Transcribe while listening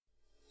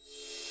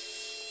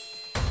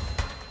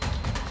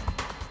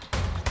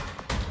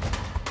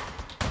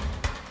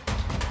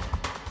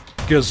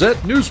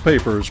Gazette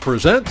Newspapers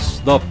presents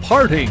the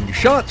Parting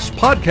Shots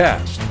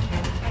Podcast.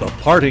 The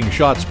Parting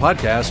Shots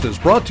Podcast is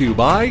brought to you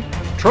by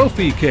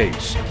Trophy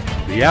Case,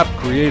 the app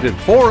created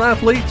for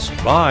athletes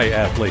by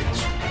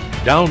athletes.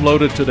 Download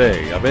it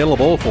today,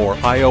 available for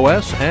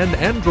iOS and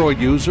Android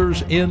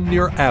users in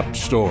your app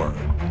store.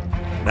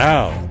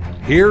 Now,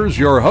 here's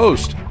your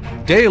host,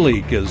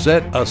 Daily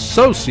Gazette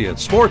Associate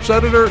Sports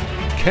Editor,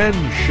 Ken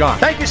Schott.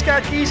 Thank you,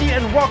 Scott Geezy,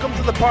 and welcome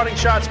to the Parting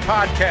Shots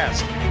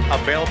Podcast.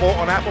 Available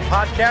on Apple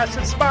Podcasts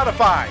and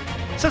Spotify.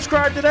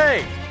 Subscribe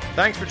today.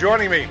 Thanks for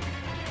joining me.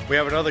 We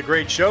have another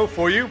great show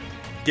for you.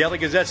 Daily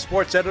Gazette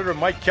Sports Editor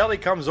Mike Kelly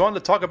comes on to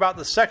talk about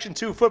the Section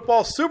 2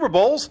 football Super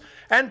Bowls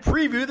and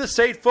preview the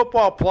state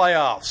football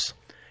playoffs.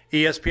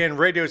 ESPN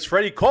Radio's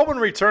Freddie Coleman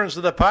returns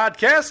to the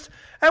podcast,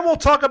 and we'll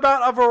talk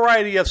about a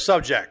variety of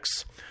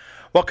subjects.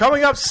 Well,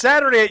 coming up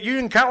Saturday at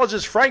Union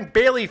College's Frank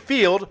Bailey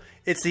Field,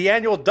 it's the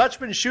annual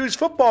Dutchman Shoes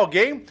football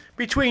game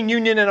between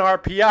Union and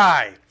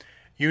RPI.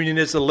 Union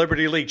is the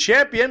Liberty League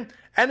champion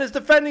and is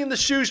defending the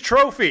Shoes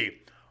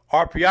trophy.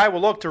 RPI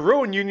will look to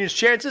ruin Union's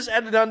chances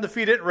at an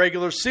undefeated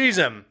regular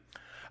season.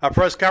 A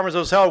press conference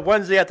was held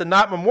Wednesday at the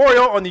Knott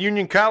Memorial on the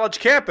Union College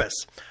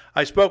campus.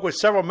 I spoke with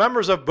several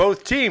members of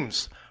both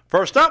teams.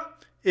 First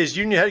up is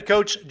Union head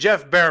coach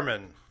Jeff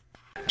Behrman.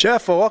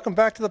 Jeff, welcome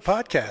back to the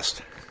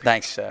podcast.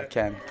 Thanks,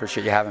 Ken.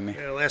 Appreciate you having me.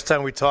 Yeah, last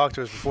time we talked,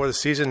 it was before the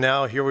season.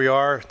 Now here we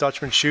are,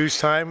 Dutchman Shoes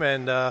time.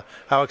 And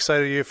how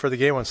excited are you for the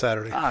game on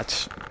Saturday?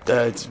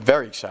 It's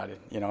very excited.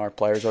 You know, our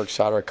players are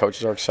excited, our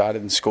coaches are excited,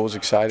 and the school's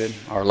excited.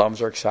 Our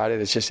alums are excited.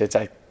 It's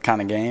that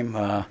kind of game.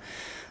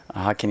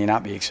 How can you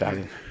not be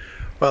excited?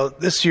 Well,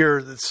 this year,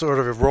 it's sort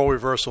of a role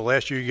reversal.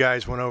 Last year, you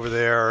guys went over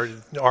there.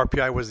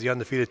 RPI was the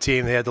undefeated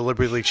team. They had the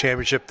Liberty League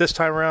championship. This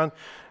time around,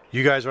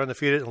 you guys are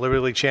undefeated and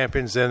Liberty League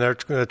champions, and they're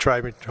going to try,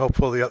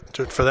 hopefully,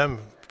 for them,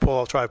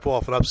 try to pull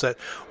off an upset.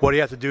 What do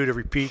you have to do to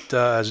repeat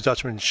as a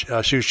Dutchman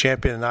Shoes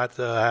champion and not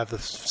have the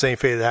same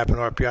fate that happened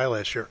to RPI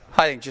last year?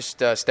 I think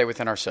just stay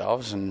within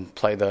ourselves and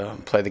play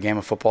the game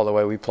of football the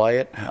way we play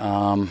it,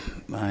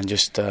 and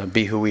just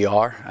be who we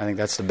are. I think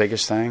that's the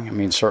biggest thing. I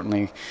mean,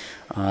 certainly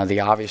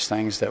the obvious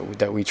things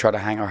that we try to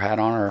hang our hat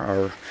on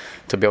are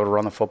to be able to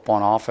run the football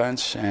on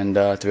offense and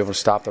to be able to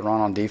stop the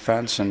run on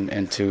defense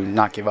and to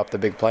not give up the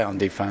big play on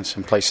defense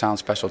and play sound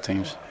special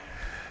teams.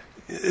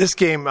 This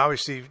game,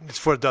 obviously, it's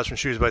for the Dutchman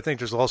Shoes, but I think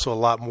there's also a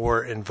lot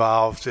more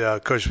involved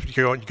because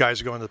you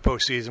guys are going to the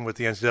postseason with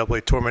the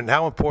NCAA tournament.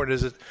 How important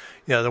is it,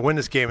 to win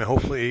this game and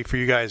hopefully for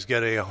you guys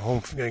get a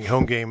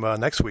home game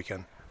next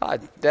weekend?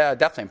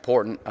 Definitely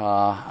important.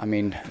 I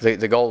mean,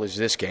 the goal is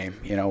this game.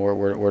 You know,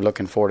 we're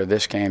looking forward to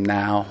this game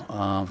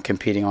now,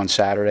 competing on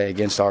Saturday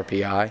against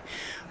RPI,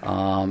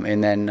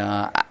 and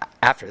then.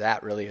 After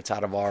that, really, it's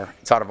out of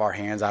our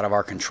hands, out of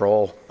our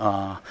control.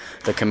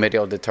 The committee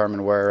will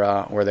determine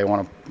where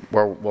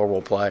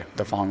we'll play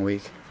the following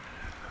week.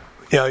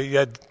 Yeah, you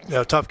had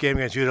a tough game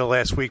against Utah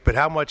last week, but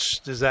how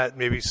much does that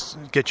maybe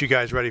get you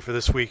guys ready for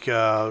this week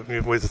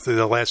with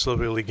the last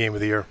Liberty League game of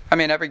the year? I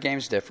mean, every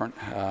game's different.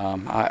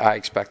 I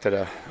expected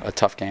a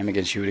tough game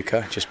against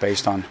Utica just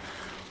based on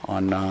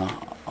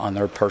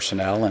their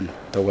personnel and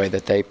the way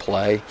that they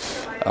play.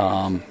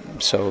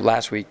 So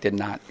last week did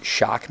not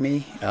shock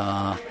me.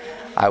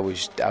 I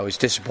was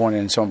disappointed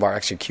in some of our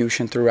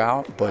execution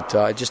throughout, but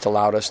it just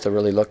allowed us to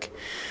really look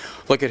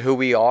at who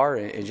we are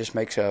and just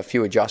makes a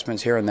few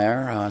adjustments here and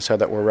there so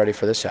that we're ready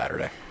for this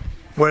Saturday.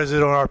 What is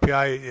it on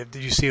RPI?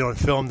 Did you see it on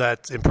film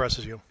that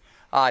impresses you?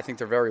 I think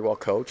they're very well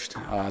coached.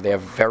 They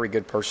have very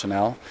good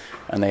personnel,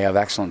 and they have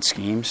excellent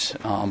schemes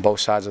on both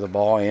sides of the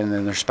ball and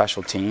in their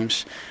special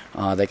teams.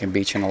 They can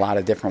beat you in a lot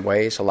of different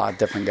ways. A lot of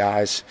different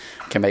guys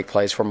can make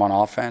plays for them on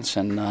offense,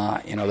 and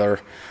they're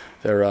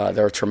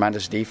a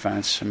tremendous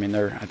defense. I mean,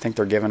 I think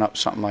they're giving up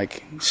something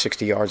like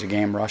 60 yards a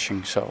game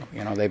rushing. So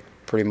they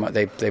pretty much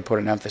they put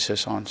an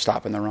emphasis on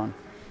stopping the run.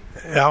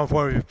 How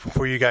important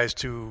for you guys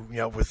to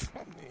with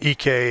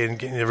EK and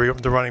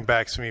the running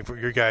backs? I mean, for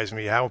your guys,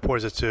 how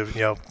important is it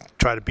to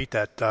try to beat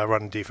that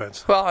running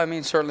defense? Well, I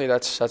mean, certainly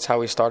that's how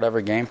we start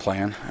every game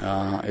plan.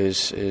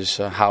 Is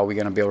how are we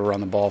going to be able to run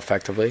the ball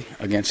effectively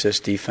against this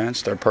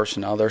defense, their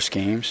personnel, their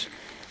schemes.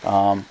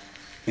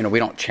 We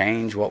don't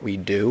change what we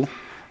do.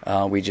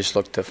 We just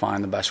look to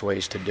find the best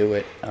ways to do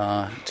it,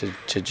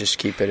 to just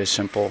keep it as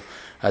simple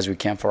as we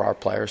can for our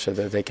players so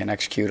that they can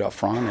execute up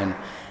front,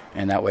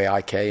 and that way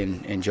IK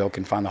and Joe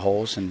can find the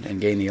holes and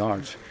gain the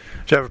yards.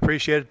 Jeff,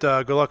 appreciate it.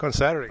 Good luck on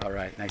Saturday. All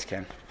right. Thanks,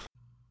 Ken.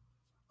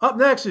 Up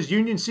next is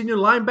Union senior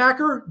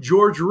linebacker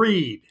George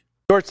Reed.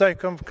 George,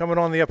 thanks for coming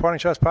on the Parting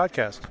Shots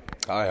podcast.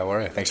 Hi, how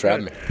are you? Thanks for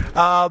having me.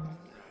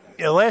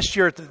 Last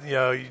year,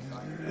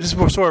 this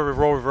is sort of a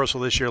role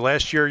reversal this year.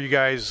 Last year, you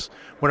guys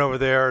went over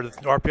there.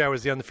 RPI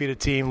was the undefeated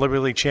team,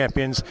 Liberty League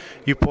champions.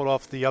 You pulled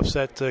off the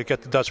upset to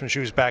get the Dutchman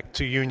Shoes back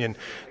to Union.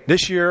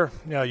 This year,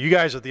 you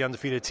guys are the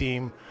undefeated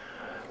team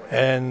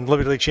and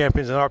Liberty League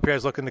champions, and RPI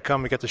is looking to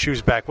come and get the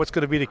Shoes back. What's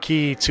going to be the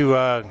key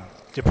to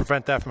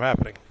prevent that from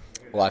happening?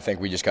 Well, I think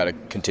we just got to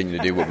continue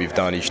to do what we've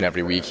done each and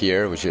every week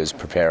here, which is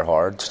prepare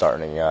hard,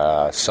 starting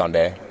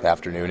Sunday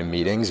afternoon in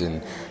meetings,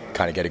 and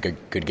kind of get a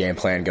good game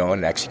plan going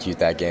and execute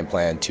that game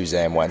plan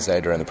Tuesday and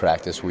Wednesday during the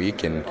practice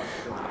week. And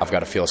I've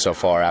got a feel so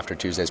far after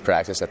Tuesday's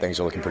practice that things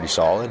are looking pretty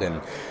solid,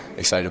 and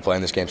excited to play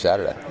in this game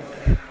Saturday.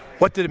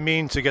 What did it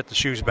mean to get the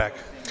shoes back?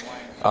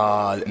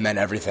 It meant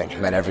everything. It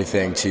meant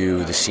everything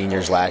to the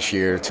seniors last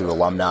year, to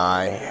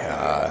alumni,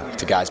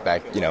 to guys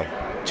back,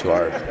 to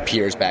our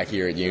peers back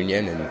here at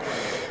Union, and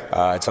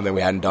it's something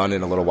we hadn't done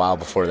in a little while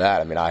before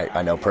that. I mean,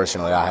 I know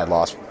personally I had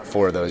lost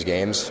 4 of those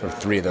games, or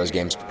 3 of those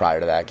games prior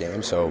to that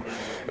game, so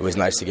it was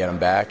nice to get them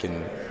back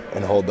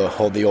and hold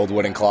the old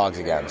wooden clogs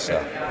again. So,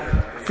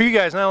 for you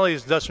guys, not only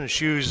is Dutchman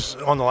Shoes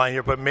on the line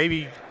here, but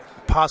maybe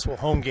possible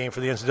home game for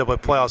the NCAA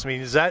playoffs. I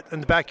mean, is that in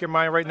the back of your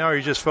mind right now, or are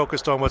you just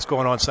focused on what's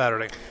going on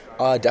Saturday?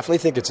 I definitely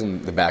think it's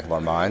in the back of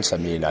our minds. I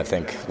mean, I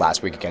think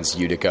last week against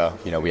Utica,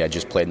 we had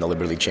just played in the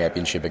Liberty League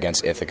Championship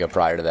against Ithaca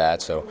prior to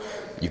that, so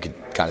you could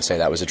kind of say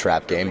that was a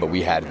trap game, but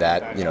we had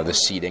that, the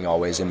seeding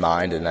always in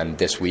mind. And then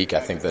this week, I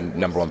think the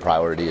number one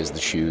priority is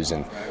the shoes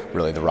and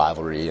really the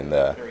rivalry and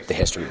the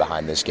history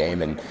behind this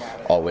game. And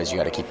always you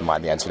got to keep in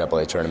mind the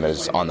NCAA tournament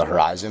is on the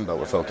horizon, but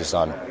we're focused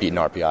on beating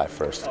RPI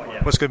first.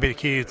 What's going to be the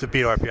key to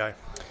beat RPI?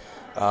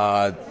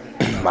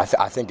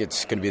 I think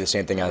it's going to be the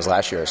same thing as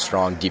last year, a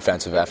strong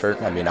defensive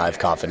effort. I mean, I have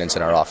confidence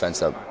in our offense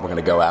that we're going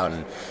to go out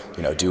and,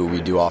 do what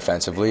we do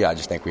offensively. I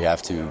just think we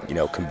have to,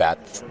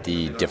 combat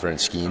the different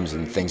schemes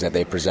and things that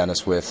they present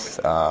us with,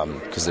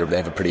 because they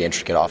have a pretty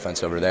intricate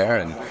offense over there.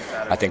 And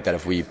I think that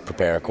if we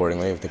prepare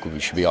accordingly, I think we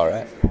should be all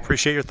right.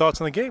 Appreciate your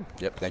thoughts on the game.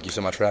 Yep. Thank you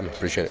so much for having me.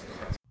 Appreciate it.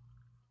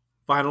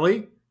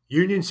 Finally,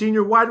 Union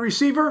senior wide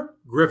receiver,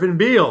 Griffin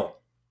Beal.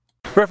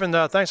 Griffin,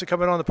 thanks for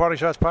coming on the Parting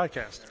Shots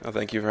podcast. Oh,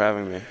 thank you for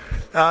having me.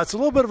 It's a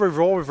little bit of a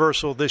role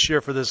reversal this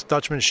year for this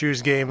Dutchman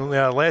Shoes game.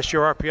 Last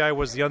year, RPI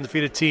was the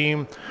undefeated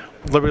team,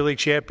 Liberty League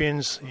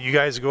champions. You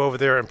guys go over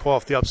there and pull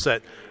off the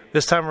upset.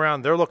 This time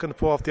around, they're looking to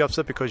pull off the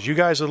upset because you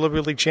guys are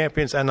Liberty League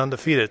champions and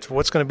undefeated.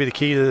 What's going to be the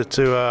key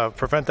to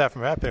prevent that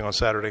from happening on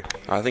Saturday?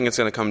 I think it's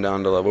going to come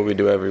down to what we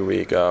do every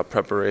week: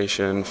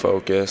 preparation,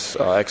 focus,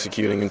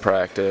 executing in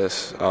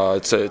practice.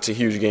 It's a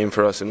huge game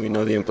for us, and we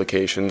know the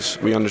implications.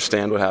 We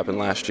understand what happened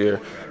last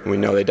year, and we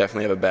know they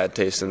definitely have a bad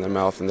taste in their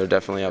mouth, and they're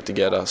definitely out to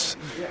get us.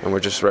 And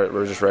we're just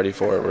ready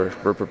for it.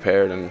 We're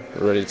prepared, and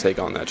we're ready to take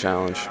on that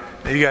challenge.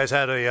 You guys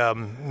had a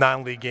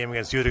non-league game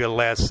against Utica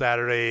last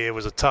Saturday. It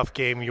was a tough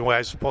game. You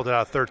guys pulled it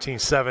out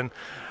 13-7.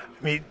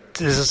 I mean,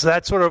 does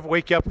that sort of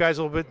wake you up, guys,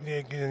 a little bit?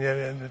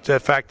 The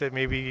fact that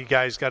maybe you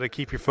guys got to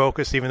keep your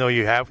focus, even though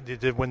you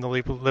did win the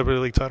Liberty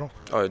League title?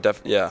 Oh,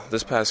 yeah.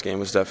 This past game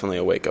was definitely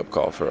a wake-up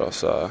call for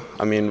us.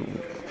 I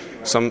mean,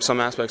 some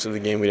aspects of the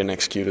game we didn't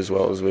execute as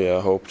well as we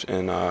hoped,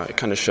 and it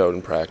kind of showed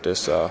in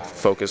practice.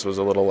 Focus was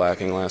a little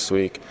lacking last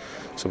week.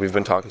 So we've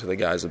been talking to the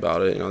guys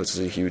about it. This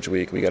is a huge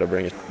week. We got to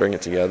bring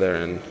it together.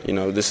 And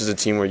this is a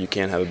team where you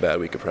can't have a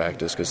bad week of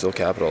practice because they'll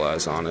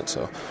capitalize on it.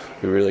 So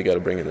we really got to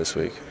bring it this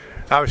week.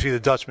 Obviously, the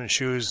Dutchman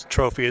Shoes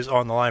trophy is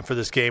on the line for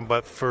this game,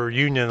 but for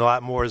Union, a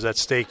lot more is at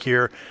stake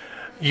here.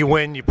 You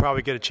win, you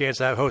probably get a chance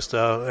to host an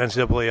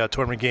NCAA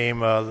tournament game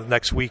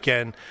next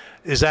weekend.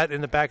 Is that in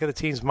the back of the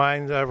team's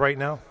mind right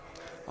now?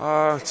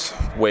 It's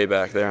way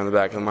back there in the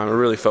back of the mind. We're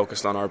really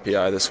focused on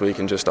RPI this week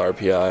and just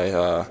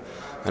RPI.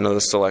 I know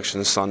the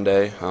selection is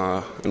Sunday,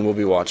 and we'll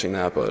be watching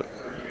that, but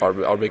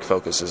our big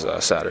focus is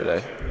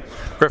Saturday.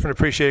 Griffin,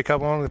 appreciate you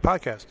coming on the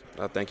podcast.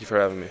 Thank you for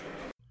having me.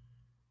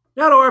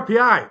 Now to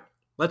RPI.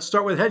 Let's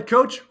start with head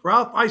coach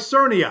Ralph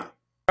Isernia.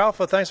 Ralph,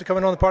 thanks for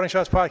coming on the Parting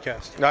Shots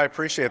podcast. I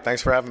appreciate it.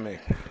 Thanks for having me.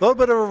 A little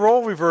bit of a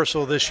role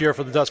reversal this year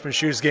for the Dutchman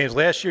Shoes games.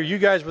 Last year, you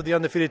guys were the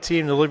undefeated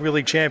team, the Liberty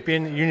League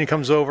champion. Union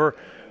comes over,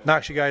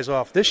 knocks you guys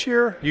off. This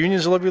year,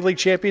 Union's the Liberty League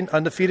champion,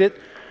 undefeated.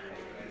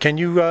 Can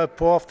you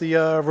pull off the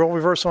role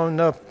reversal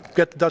and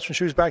get the Dutchman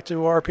Shoes back to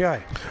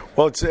RPI?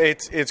 Well,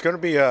 it's going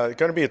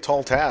to be a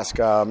tall task.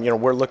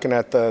 We're looking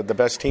at the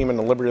best team in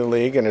the Liberty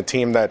League and a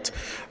team that,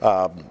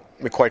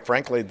 quite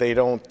frankly, they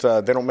don't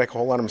make a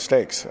whole lot of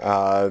mistakes.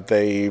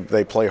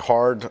 They play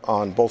hard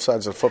on both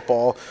sides of the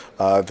football.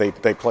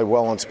 They play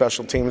well on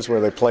special teams where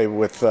they play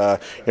with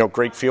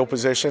great field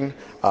position.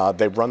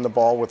 They run the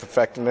ball with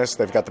effectiveness.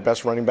 They've got the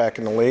best running back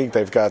in the league.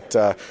 They've got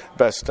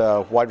best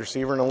wide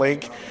receiver in the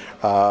league.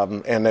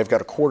 And they've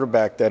got a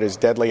quarterback that is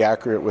deadly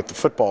accurate with the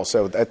football.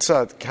 So that's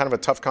kind of a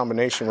tough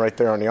combination right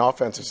there on the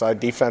offensive side.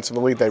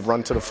 Defensively, they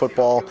run to the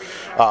football.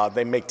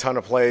 They make a ton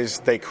of plays.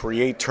 They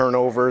create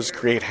turnovers,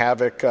 create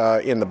havoc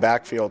in the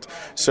backfield.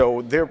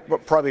 So they're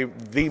probably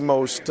the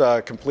most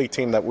complete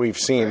team that we've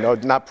seen. No,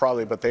 not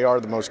probably, but they are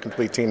the most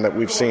complete team that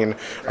we've seen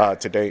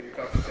to date.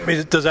 I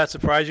mean, does that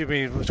surprise you? I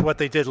mean, what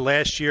they did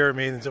last year, I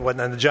mean, when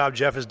the job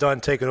Jeff has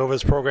done taking over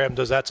this program,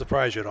 does that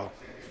surprise you at all?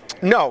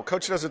 No,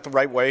 Coach does it the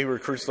right way. He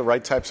recruits the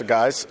right types of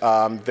guys.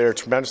 They're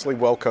tremendously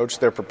well coached.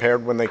 They're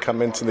prepared when they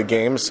come into the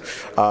games.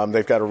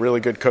 They've got a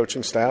really good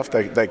coaching staff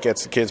that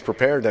gets the kids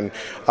prepared. And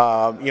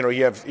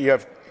you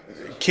have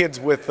kids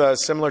with a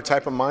similar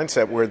type of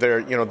mindset where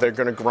they're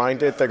going to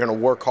grind it, they're going to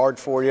work hard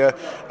for you,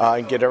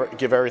 and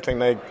give everything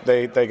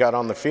they got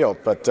on the field.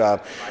 But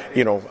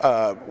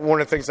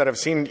one of the things that I've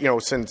seen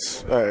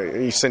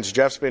since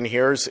Jeff's been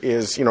here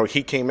is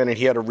he came in and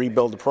he had to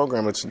rebuild the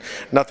program. It's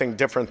nothing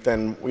different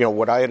than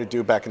what I had to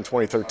do back in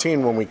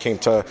 2013 when we came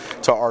to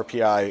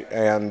RPI.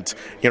 And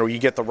you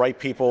get the right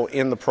people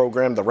in the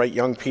program, the right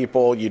young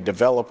people, you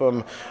develop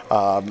them,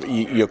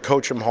 you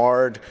coach them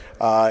hard,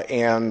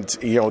 and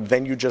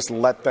then you just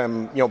let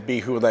them be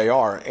who they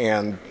are.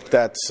 And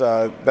that's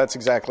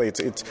exactly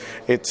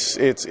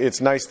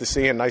it's nice to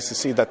see, and nice to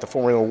see that the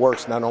formula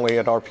works not only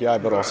at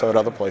RPI but also at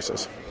other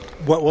places.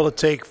 What will it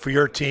take for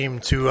your team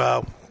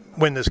to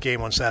win this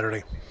game on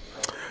Saturday?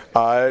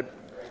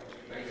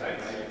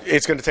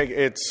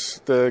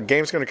 The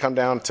game's going to come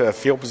down to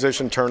field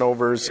position,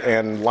 turnovers,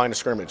 and line of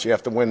scrimmage. You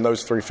have to win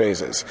those three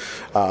phases.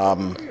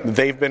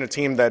 They've been a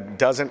team that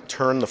doesn't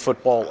turn the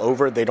football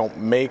over. They don't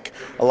make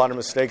a lot of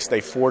mistakes. They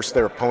force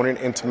their opponent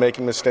into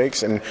making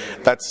mistakes, and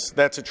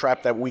that's a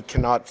trap that we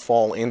cannot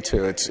fall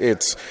into.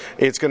 It's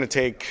going to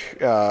take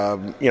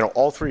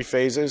all three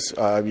phases.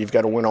 You've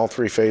got to win all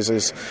three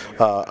phases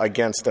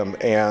against them.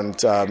 And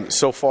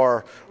so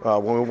far,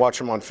 when we watch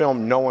them on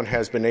film, no one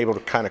has been able to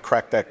kind of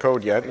crack that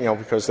code yet.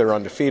 Because they're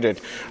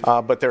undefeated,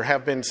 but there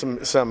have been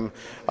some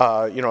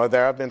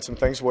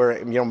things where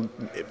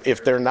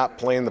if they're not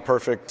playing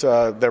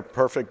their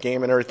perfect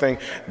game and everything,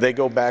 they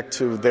go back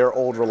to their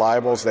old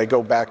reliables. They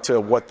go back to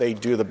what they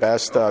do the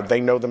best. They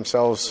know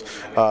themselves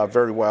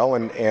very well,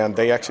 and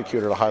they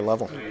execute at a high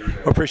level.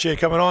 Appreciate you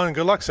coming on, and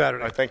good luck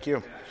Saturday. Thank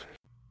you.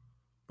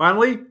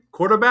 Finally,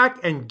 quarterback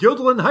and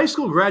Guilderland High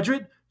School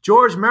graduate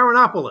George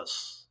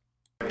Marinopoulos.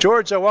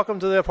 George, welcome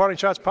to the Parting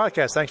Shots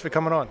podcast. Thanks for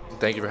coming on.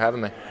 Thank you for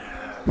having me.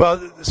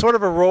 Well, sort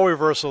of a role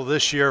reversal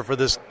this year for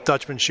this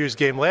Dutchman Shoes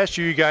game. Last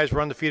year, you guys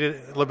were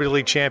undefeated Liberty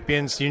League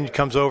champions. Union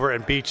comes over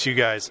and beats you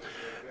guys.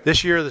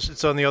 This year,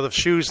 it's on the other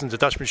shoes, and the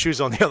Dutchman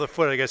Shoes on the other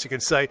foot, I guess you can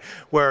say,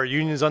 where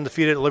Union's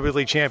undefeated Liberty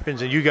League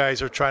champions, and you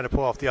guys are trying to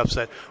pull off the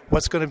upset.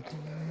 What's going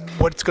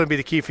to be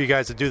the key for you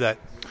guys to do that?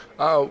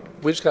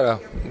 We just got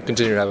to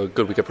continue to have a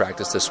good week of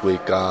practice this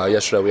week.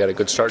 Yesterday we had a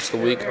good start to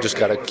the week. Just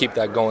got to keep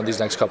that going these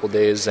next couple of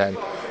days. And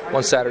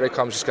once Saturday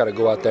comes, just got to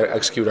go out there,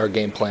 execute our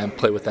game plan,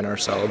 play within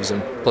ourselves,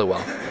 and play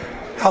well.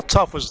 How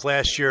tough was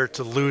last year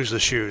to lose the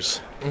Shoes?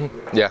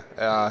 Mm-hmm.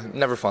 Yeah,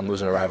 never fun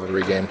losing a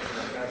rivalry game.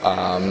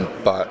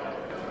 But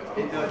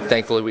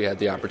thankfully we had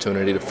the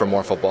opportunity for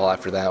more football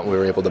after that. We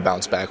were able to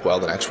bounce back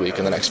well the next week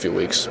and the next few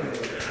weeks.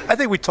 I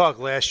think we talked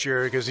last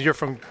year, because you're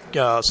from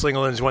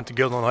Slingerlands, you went to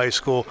Guilderland High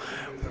School.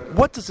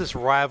 What does this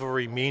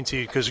rivalry mean to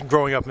you? Because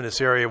growing up in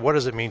this area, what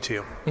does it mean to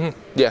you? Mm-hmm.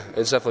 Yeah,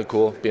 it's definitely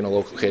cool being a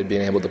local kid,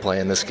 being able to play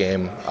in this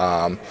game.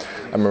 I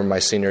remember my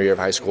senior year of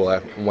high school,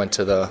 I went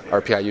to the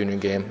RPI Union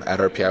game at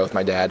RPI with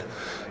my dad.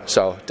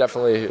 So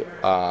definitely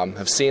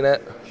have seen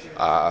it.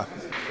 I've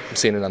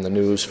seen it on the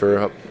news for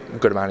a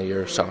good amount of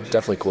years, so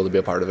definitely cool to be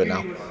a part of it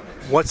now.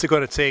 What's it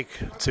going to take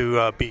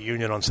to beat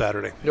Union on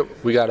Saturday?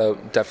 We got to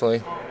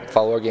definitely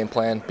follow our game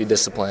plan, be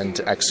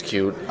disciplined,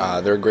 execute.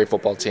 They're a great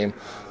football team,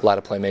 a lot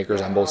of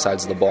playmakers on both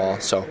sides of the ball,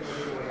 so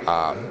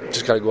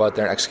just got to go out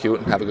there and execute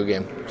and have a good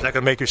game. Is that going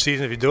to make your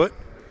season if you do it?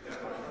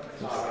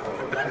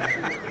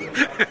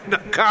 No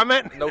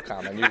comment? No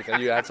comment.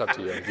 That's up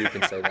to you. You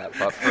can say that.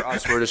 But for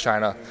us, we're just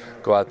trying to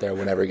go out there,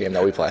 win every game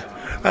that we play.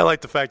 I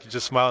like the fact you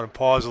just smiled and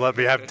paused and let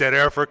me have dead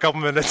air for a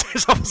couple minutes,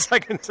 a couple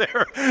seconds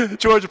there.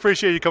 George,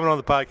 appreciate you coming on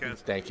the podcast.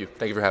 Thank you.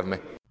 Thank you for having me.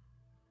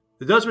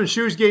 The Dutchman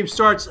Shoes game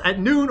starts at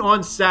noon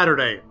on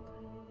Saturday.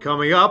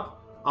 Coming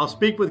up, I'll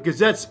speak with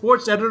Gazette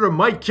sports editor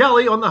Mike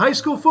Kelly on the high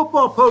school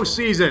football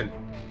postseason.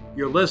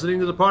 You're listening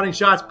to the Parting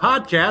Shots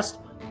podcast,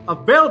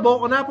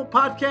 available on Apple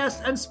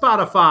Podcasts and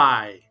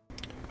Spotify.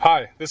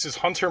 Hi, this is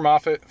Hunter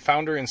Moffitt,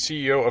 founder and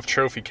CEO of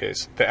Trophy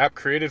Case, the app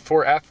created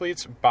for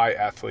athletes by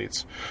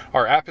athletes.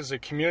 Our app is a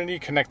community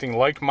connecting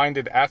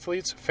like-minded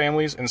athletes,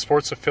 families, and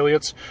sports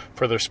affiliates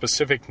for their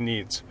specific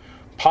needs.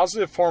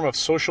 Positive form of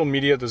social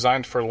media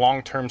designed for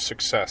long-term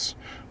success.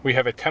 We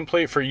have a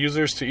template for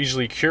users to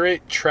easily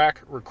curate,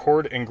 track,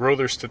 record, and grow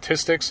their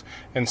statistics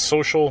and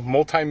social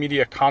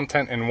multimedia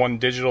content in one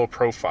digital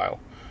profile.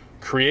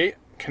 Create,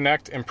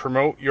 connect, and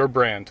promote your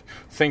brand.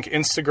 Think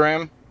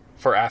Instagram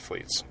for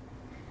athletes.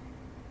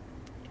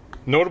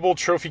 Notable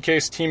Trophy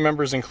Case team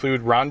members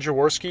include Ron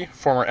Jaworski,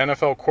 former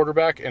NFL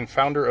quarterback and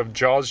founder of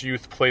Jaws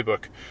Youth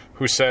Playbook,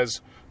 who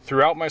says,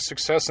 "Throughout my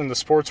success in the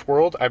sports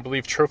world, I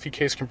believe Trophy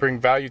Case can bring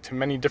value to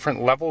many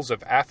different levels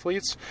of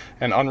athletes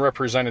and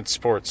unrepresented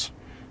sports.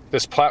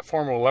 This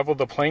platform will level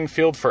the playing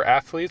field for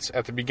athletes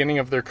at the beginning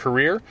of their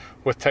career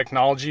with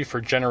technology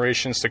for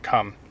generations to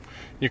come.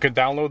 You can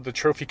download the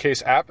Trophy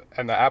Case app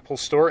at the Apple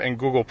Store and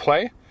Google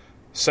Play.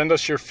 Send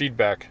us your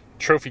feedback.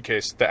 Trophy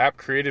Case, the app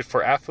created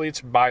for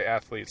athletes by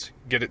athletes.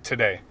 Get it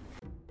today."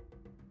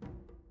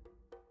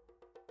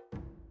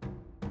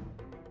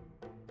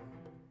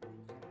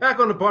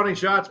 Back on the Parting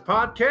Shots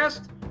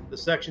podcast, the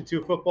Section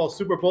 2 football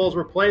Super Bowls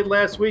were played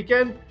last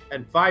weekend,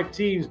 and 5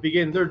 teams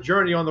begin their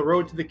journey on the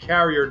road to the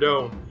Carrier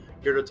Dome.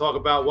 Here to talk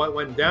about what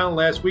went down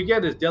last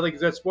weekend is Daily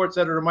Gazette sports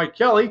editor Mike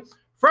Kelly,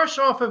 fresh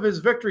off of his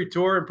victory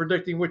tour and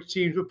predicting which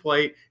teams would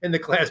play in the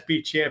Class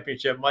B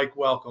championship. Mike,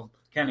 welcome.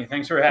 Kenny,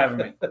 thanks for having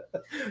me.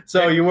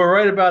 So you were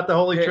right about the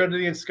Holy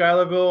Trinity and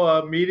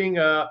Schuylerville meeting.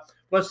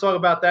 Let's talk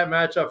about that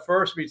matchup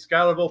first.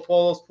 Schuylerville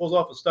pulls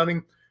off a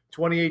stunning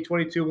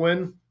 28-22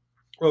 win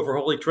over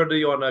Holy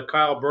Trinity on a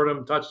Kyle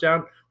Burnham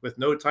touchdown with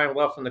no time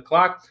left on the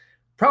clock.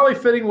 Probably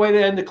fitting way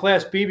to end the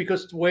Class B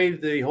because the way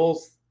the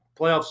whole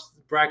playoffs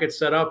bracket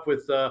set up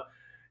with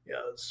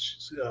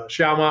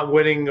Chalmont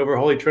winning over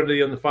Holy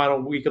Trinity in the final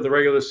week of the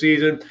regular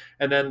season,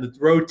 and then the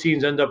road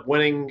teams end up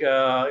winning in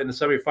the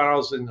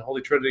semifinals in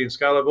Holy Trinity and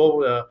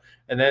Schuylerville,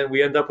 and then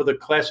we end up with a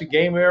classic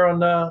game here in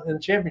the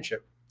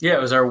championship. Yeah,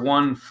 it was our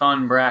one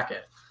fun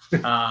bracket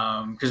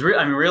because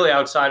really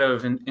outside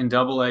of in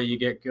Double A, you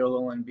get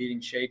Gilliland beating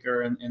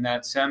Shaker in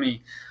that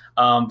semi.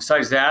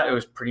 Besides that, it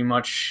was pretty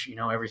much,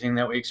 everything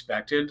that we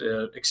expected,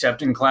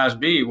 except in Class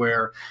B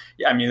where,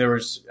 there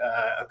was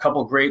a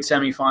couple great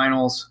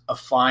semifinals, a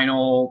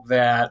final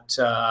that,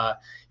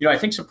 I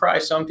think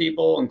surprised some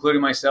people,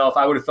 including myself.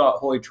 I would have thought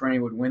Holy Trinity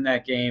would win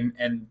that game.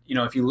 And,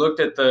 if you looked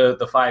at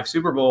the 5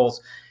 Super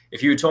Bowls,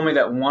 if you had told me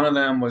that one of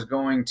them was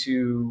going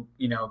to,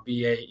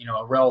 be a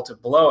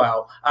relative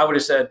blowout, I would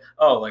have said,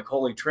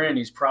 Holy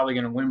Trinity's probably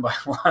going to win by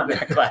a lot in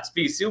that Class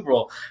B Super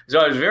Bowl. So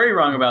I was very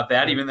wrong about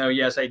that, even though,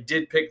 yes, I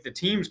did pick the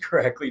teams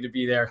correctly to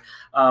be there.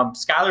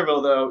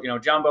 Schuylerville, though,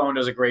 John Bowen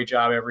does a great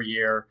job every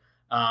year.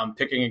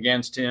 Picking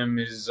against him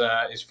is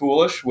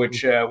foolish,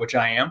 which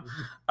I am.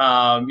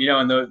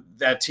 And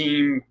that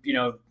team,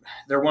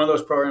 they're one of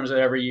those programs that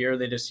every year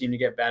they just seem to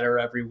get better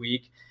every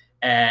week.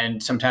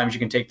 And sometimes you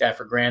can take that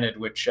for granted,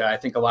 which I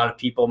think a lot of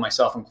people,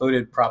 myself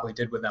included, probably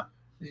did with them.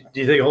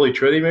 Do you think Holy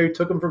Trinity maybe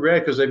took them for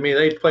granted? Because, they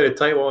played a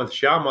tight one with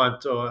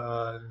Chalmont in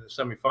the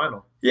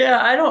semifinal.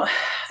 Yeah, I don't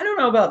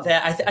know about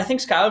that. I think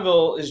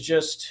Schuylerville is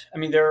just,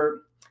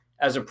 they're,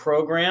 as a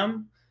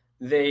program,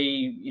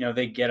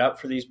 they get up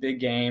for these big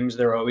games.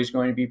 They're always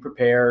going to be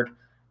prepared.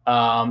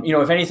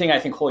 If anything, I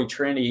think Holy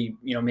Trinity,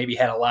 maybe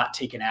had a lot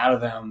taken out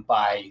of them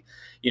by,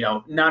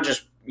 not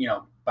just,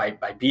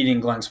 by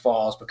beating Glens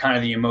Falls, but kind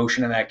of the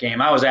emotion of that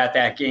game. I was at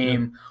that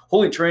game.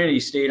 Holy Trinity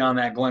stayed on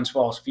that Glens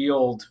Falls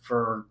field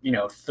for,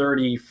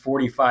 30,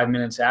 45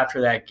 minutes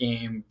after that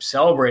game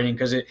celebrating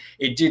because it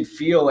did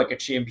feel like a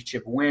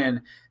championship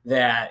win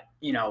that,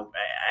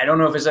 I don't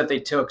know if it's that they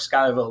took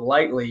Schuylerville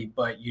lightly,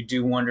 but you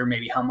do wonder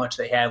maybe how much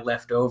they had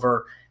left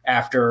over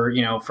after,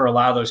 for a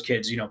lot of those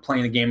kids,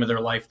 playing the game of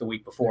their life the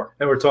week before.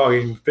 And we're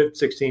talking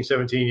 16,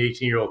 17,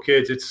 18-year-old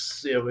kids.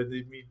 It's,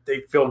 they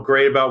feel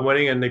great about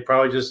winning, and they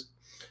probably just,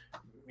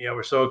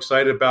 we're so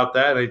excited about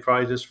that. They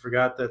probably just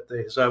forgot that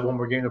they still have one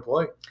more game to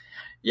play.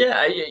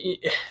 Yeah,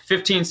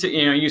 15.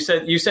 You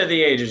said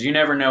the ages. You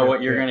never know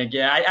what you're going to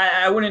get.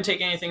 I wouldn't take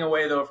anything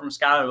away though from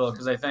Schuylerville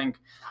because I think,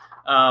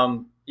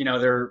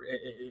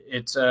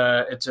 it's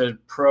a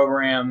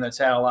program that's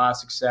had a lot of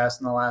success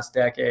in the last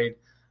decade.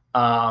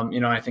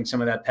 I think some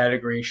of that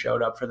pedigree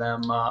showed up for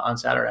them on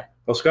Saturday.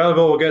 Well,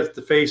 Schuylerville will get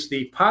to face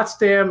the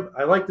Potsdam.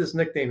 I like this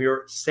nickname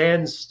here,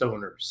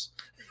 Sandstoners.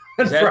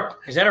 Is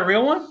that a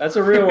real one? That's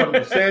a real one.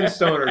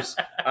 Sandstoners.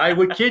 I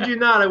would kid you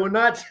not. I would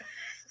not.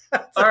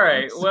 All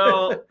right.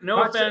 Well,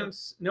 no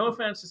offense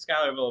to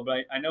Schuylerville,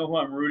 but I know who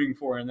I'm rooting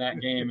for in that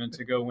game and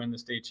to go win the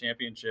state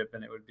championship,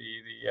 and it would be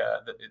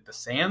the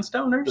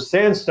Sandstoners. The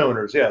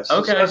Sandstoners, yes.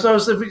 Okay. So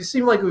it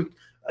seemed like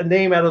a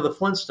name out of the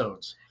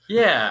Flintstones.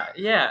 Yeah.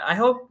 I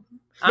hope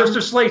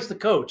Mr. Slate's the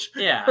coach.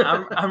 Yeah,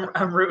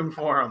 I'm rooting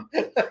for him.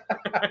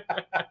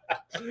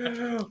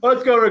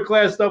 Let's go to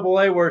Class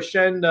AA where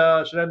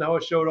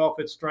Shenandoah showed off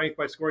its strength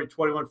by scoring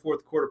 21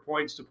 fourth quarter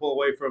points to pull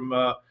away from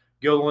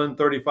Gilliland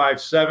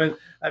 35-7.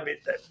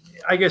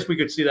 I guess we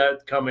could see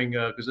that coming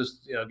because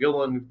this,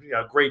 Gilliland,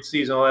 great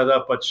season, all that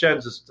up, but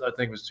Shen's I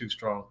think was too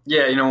strong.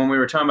 Yeah, when we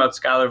were talking about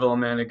Schuylerville a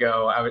minute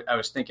ago, I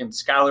was thinking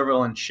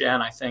Schuylerville and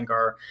Shen, I think,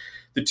 are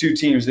the two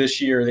teams this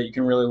year that you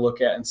can really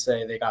look at and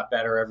say they got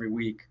better every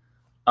week.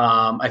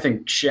 I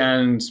think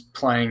Shen's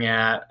playing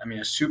at,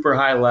 a super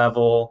high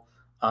level.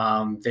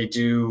 They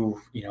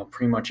do,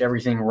 pretty much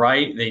everything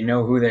right. They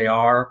know who they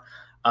are.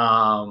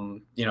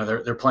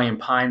 They're playing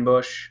Pine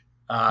Bush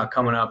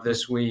coming up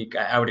this week.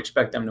 I would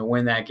expect them to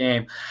win that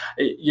game.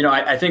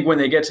 I think when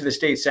they get to the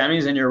state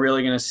semis, and you're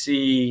really going to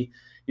see,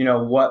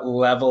 what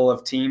level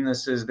of team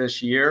this is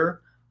this year.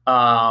 So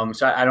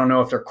I don't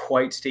know if they're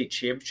quite state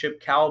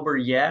championship caliber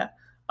yet.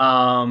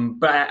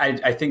 But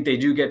I think they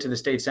do get to the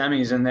state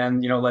semis, and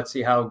then, let's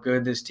see how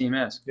good this team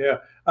is. Yeah.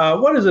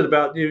 What is it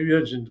about, you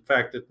mentioned the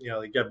fact that,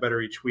 they get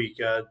better each week,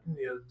 the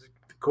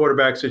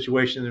quarterback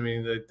situation.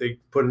 They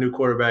put a new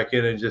quarterback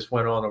in and just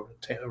went on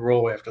a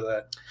roll after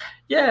that.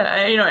 Yeah.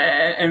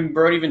 And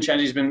Brody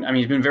Vincenzi's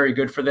he's been very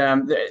good for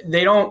them.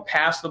 They don't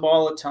pass the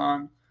ball a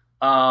ton.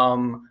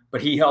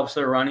 But he helps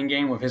their running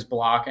game with his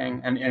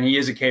blocking, and he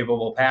is a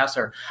capable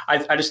passer.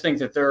 I just think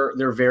that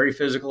they're very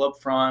physical up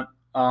front.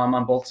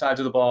 On both sides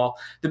of the ball.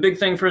 The big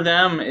thing for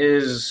them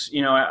is,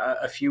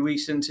 a few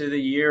weeks into the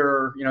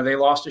year, they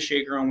lost to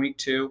Shaker in week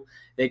 2.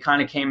 They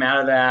kind of came out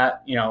of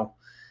that,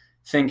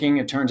 thinking,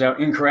 it turns out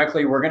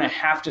incorrectly, we're going to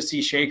have to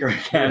see Shaker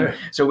again.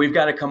 So we've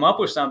got to come up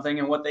with something.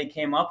 And what they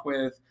came up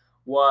with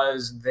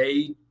was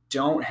they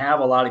don't have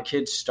a lot of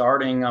kids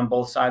starting on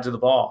both sides of the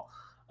ball.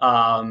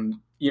 And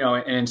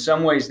in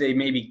some ways they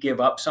maybe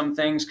give up some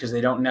things because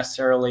they don't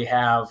necessarily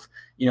have,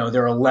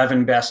 their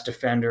 11 best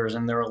defenders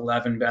and their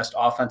 11 best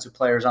offensive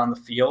players on the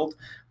field,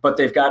 but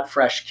they've got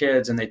fresh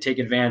kids and they take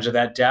advantage of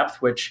that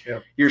depth, which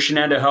you're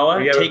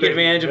Shenandoah, take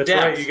advantage of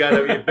depth. Right. You got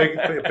to be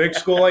a big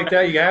school like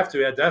that. You have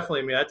to. Yeah, definitely.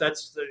 I mean,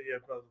 that's a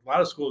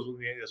lot of schools,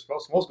 small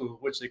schools,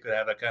 which they could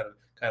have that kind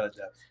of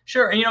depth.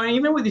 Sure. And,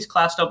 even with these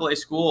Class AA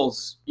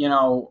schools, you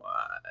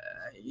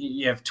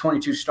have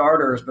 22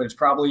 starters, but it's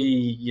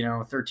probably,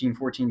 13,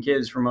 14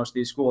 kids for most of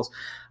these schools.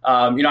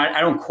 I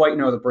don't quite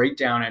know the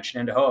breakdown at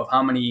Shenandoah of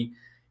how many,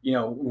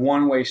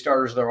 one-way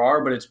starters there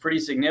are, but it's pretty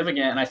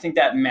significant. And I think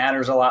that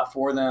matters a lot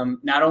for them,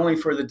 not only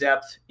for the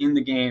depth in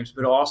the games,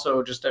 but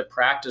also just at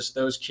practice,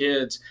 those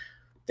kids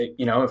that,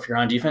 if you're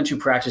on defense, you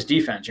practice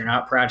defense. You're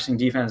not practicing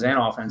defense and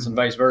offense and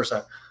vice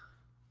versa.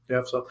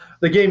 Yeah, so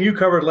the game you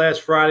covered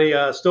last Friday,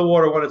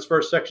 Stillwater won its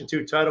first Section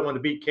 2 title when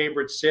it beat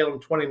Cambridge-Salem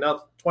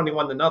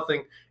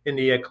 21-0 in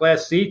the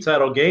Class C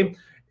title game.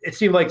 It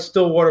seemed like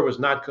Stillwater was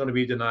not going to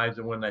be denied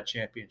to win that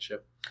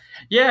championship.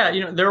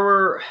 Yeah, there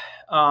were,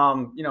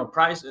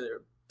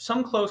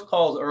 some close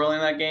calls early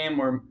in that game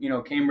where,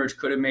 Cambridge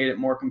could have made it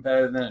more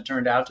competitive than it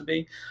turned out to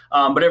be.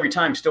 But every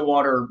time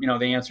Stillwater,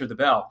 they answered the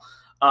bell.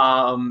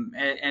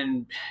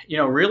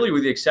 Really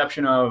with the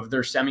exception of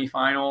their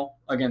semifinal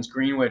against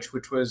Greenwich,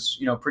 which was,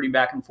 pretty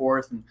back and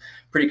forth and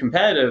pretty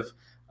competitive,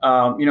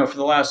 for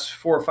the last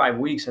 4 or 5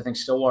 weeks, I think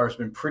Stillwater has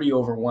been pretty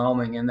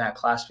overwhelming in that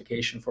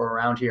classification for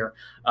around here.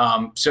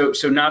 So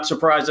not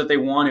surprised that they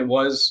won. It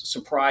was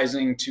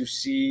surprising to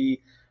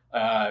see,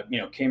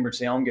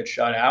 Cambridge-Salem get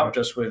shut out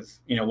just with,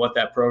 what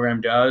that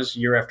program does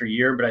year after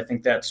year. But I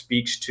think that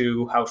speaks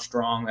to how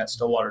strong that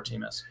Stillwater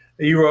team is.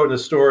 You wrote in the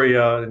story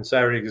in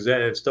Saturday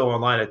Gazette, it's still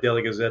online at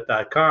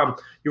dailygazette.com.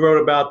 You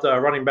wrote about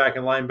running back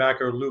and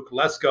linebacker Luke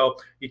Lesko.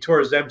 He tore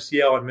his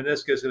MCL and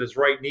meniscus in his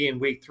right knee in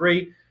week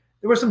 3.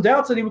 There were some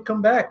doubts that he would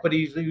come back, but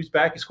he was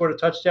back. He scored a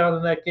touchdown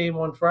in that game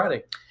on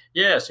Friday.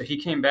 Yeah, so he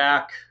came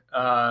back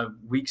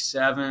week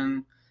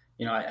 7.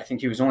 I think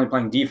he was only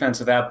playing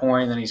defense at that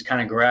point, and then he's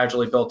kind of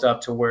gradually built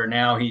up to where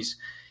now he's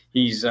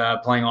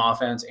playing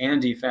offense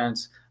and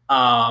defense.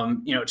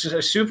 Just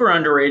a super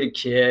underrated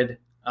kid.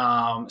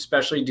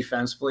 Especially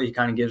defensively, he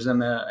kind of gives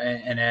them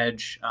an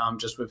edge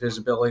just with his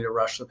ability to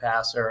rush the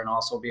passer and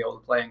also be able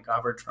to play in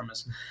coverage from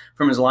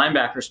his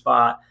linebacker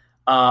spot.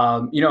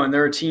 And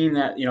they're a team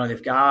that,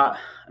 they've got,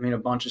 a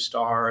bunch of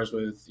stars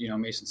with,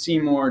 Mason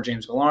Seymour,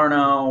 James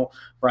Galarno,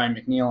 Brian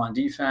McNeil on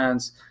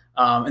defense.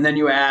 And then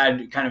you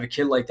add kind of a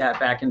kid like that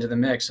back into the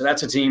mix. So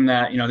that's a team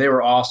that, they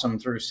were awesome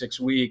through 6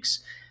 weeks.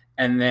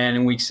 And then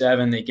in week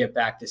 7, they get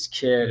back this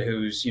kid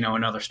who's,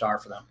 another star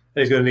for them.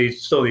 He's going to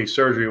still need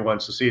surgery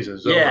once the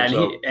season's over. Yeah,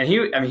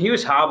 he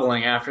was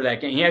hobbling after that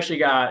game. He actually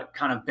got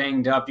kind of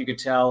banged up, you could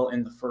tell,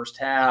 in the first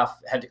half,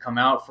 had to come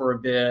out for a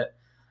bit.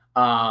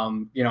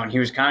 And he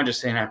was kind of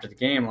just saying after the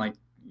game, like,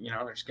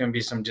 there's going to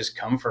be some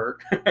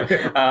discomfort.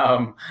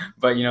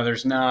 But,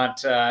 there's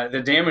not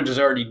the damage is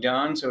already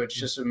done. So it's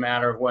just a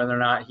matter of whether or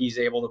not he's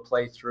able to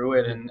play through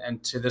it.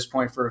 And to this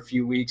point, for a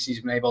few weeks,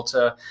 he's been able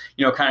to,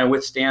 kind of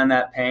withstand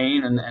that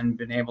pain and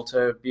been able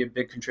to be a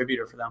big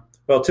contributor for them.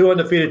 Well, 2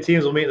 undefeated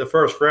teams will meet in the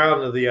first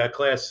round of the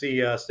Class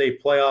C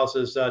state playoffs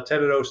as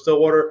 10-0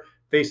 Stillwater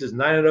faces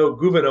 9-0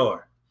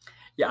 Gouverneur.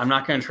 Yeah, I'm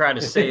not going to try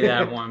to say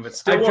that one, but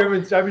Stillwater.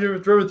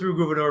 I've driven through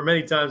Gouverneur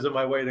many times on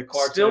my way to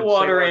Clarkson.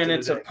 Stillwater and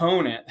its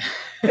opponent.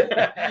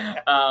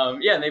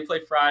 They play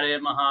Friday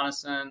at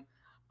Mahonison.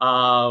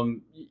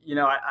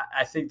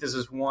 I think this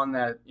is one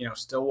that,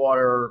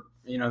 Stillwater,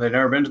 they've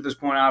never been to this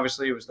point,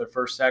 obviously. It was their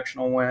first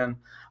sectional win.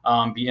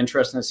 Be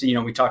interesting to see,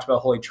 we talked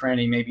about Holy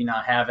Trinity maybe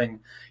not having,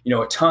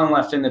 a ton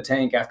left in the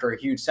tank after a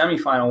huge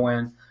semifinal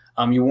win.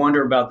 You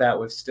wonder about that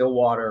with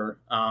Stillwater,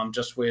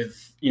 just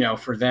with,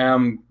 for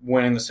them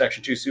winning the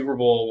Section 2 Super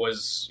Bowl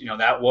was,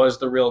 that was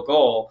the real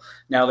goal.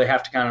 Now they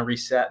have to kind of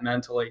reset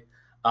mentally.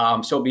 So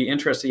it'll be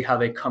interesting how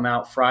they come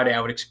out Friday. I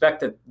would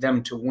expect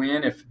them to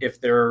win if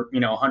they're,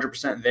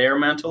 100% there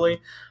mentally.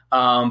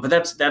 But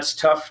that's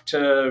tough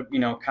to,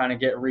 kind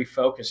of get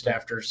refocused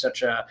after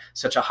such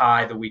a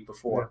high the week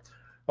before.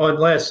 On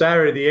last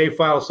Saturday, the A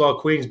final saw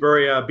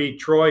Queensbury beat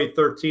Troy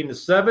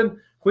 13-7.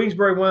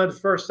 Queensbury won its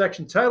first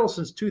section title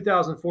since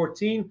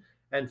 2014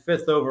 and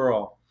 5th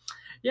overall.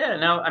 Yeah,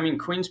 now,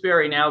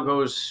 Queensbury now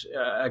goes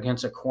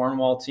against a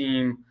Cornwall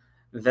team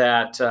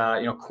that,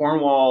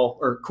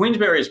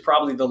 Queensbury is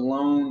probably the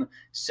lone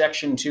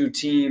Section 2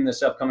 team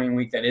this upcoming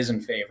week that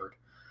isn't favored.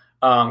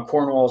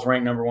 Cornwall is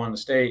ranked number 1 in the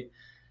state.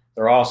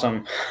 They're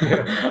awesome.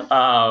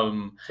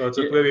 So it's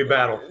a maybe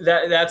battle.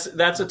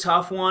 That's a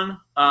tough one.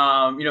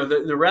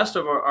 The rest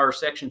of our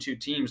Section 2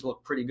 teams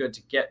look pretty good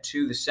to get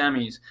to the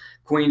semis.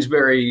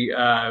 Queensbury,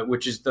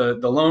 which is the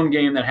lone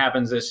game that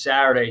happens this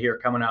Saturday here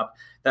coming up,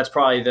 that's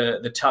probably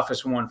the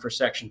toughest one for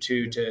Section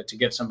 2 to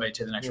get somebody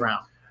to the next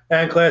round.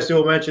 And Class 2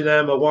 will mention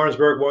them.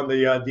 Warrensburg won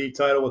the D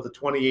title with a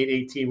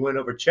 28-18 win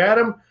over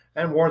Chatham.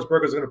 And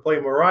Warrensburg is going to play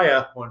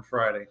Mariah on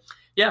Friday.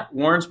 Yeah,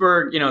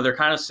 Warrensburg, they're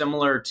kind of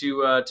similar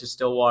to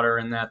Stillwater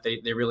in that they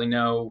really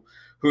know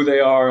who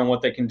they are and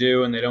what they can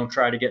do, and they don't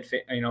try to get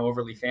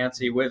overly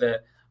fancy with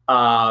it.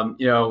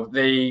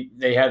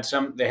 They have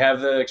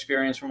the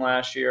experience from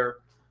last year.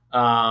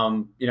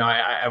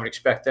 I would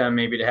expect them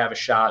maybe to have a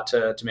shot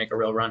to make a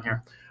real run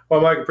here. Well,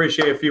 Mike,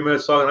 appreciate a few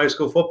minutes talking high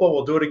school football.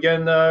 We'll do it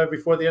again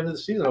before the end of the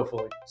season,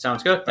 hopefully.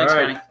 Sounds good. Thanks, All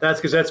right. Kenny.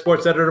 That's Gazette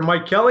Sports Editor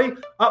Mike Kelly.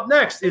 Up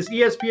next is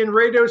ESPN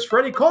Radio's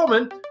Freddie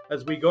Coleman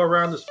as we go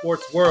around the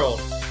sports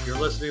world. You're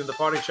listening to the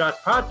Parting Shots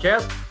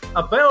podcast,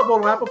 available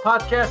on Apple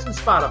Podcasts and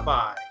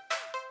Spotify.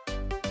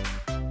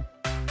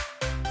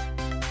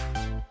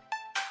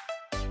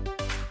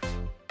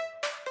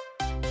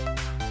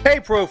 Hey,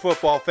 pro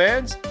football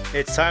fans.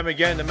 It's time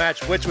again to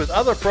match wits with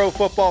other pro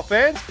football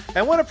fans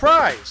and win a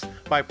prize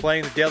by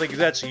playing the Daily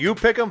Gazette's You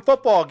Pick'em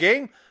football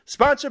game,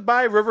 sponsored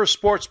by River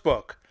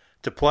Sportsbook.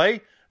 To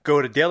play,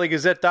 go to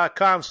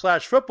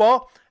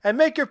dailygazette.com/football and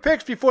make your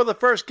picks before the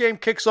first game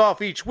kicks off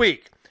each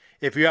week.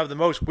 If you have the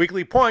most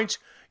weekly points,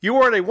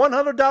 you earn a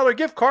 $100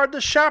 gift card to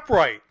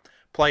ShopRite.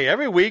 Play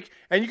every week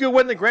and you can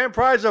win the grand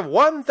prize of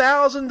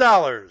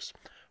 $1,000.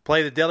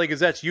 Play the Daily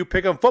Gazette's You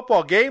Pick'em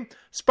football game,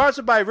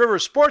 sponsored by River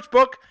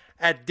Sportsbook,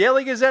 at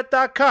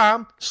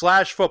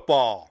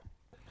dailygazette.com/football.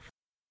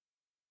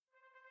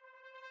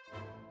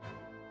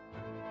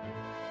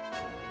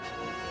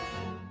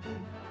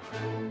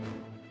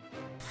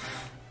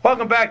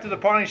 Welcome back to the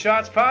Parting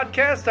Shots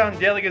podcast. I'm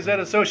Daily Gazette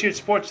Associate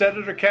Sports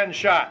Editor Ken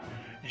Schott.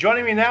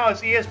 Joining me now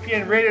is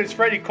ESPN Radio's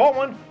Freddie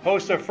Coleman,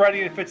 host of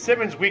Freddie and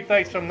Fitzsimmons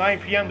weeknights from 9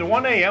 p.m. to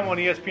 1 a.m. on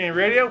ESPN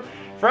Radio.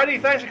 Freddie,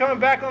 thanks for coming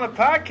back on the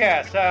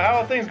podcast.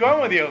 How are things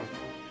going with you?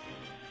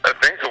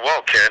 Things are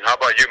well, Ken. How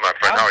about you, my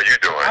friend? How are you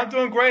doing? I'm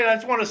doing great. I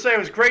just want to say it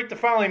was great to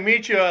finally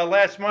meet you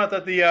last month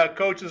at the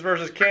Coaches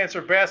versus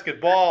Cancer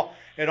basketball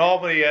in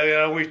Albany.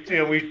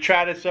 We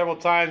chatted several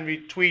times, we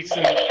tweets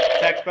and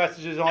text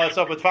messages and all that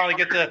stuff, but finally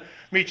get to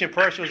meet you in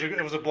person,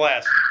 it was a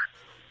blast.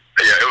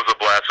 Yeah, it was a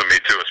blast for me,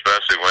 too,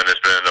 especially when there's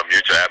been a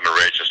mutual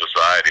admiration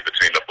society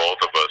between the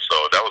both of us.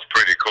 So that was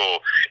pretty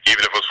cool,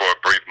 even if it was for a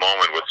brief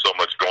moment with so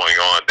much going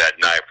on that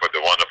night for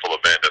the wonderful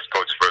event that's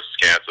Coaches versus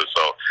Cancer.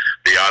 So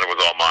the honor was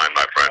all mine,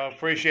 my friend.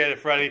 Appreciate it,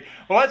 Freddie.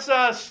 Well, let's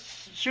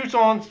shoot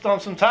on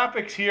some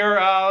topics here.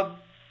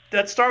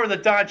 Let's start with the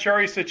Don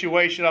Cherry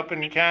situation up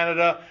in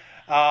Canada.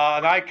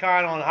 An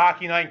icon on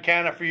Hockey Night in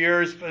Canada for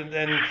years, and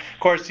of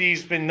course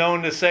he's been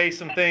known to say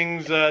some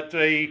things that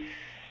they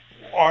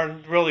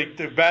aren't really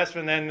the best,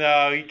 and then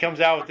he comes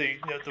out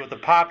with the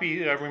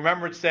Poppy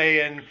Remembrance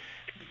Day, and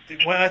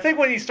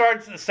when he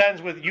starts the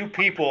sentence with "you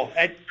people,"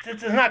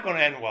 it's not going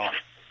to end well.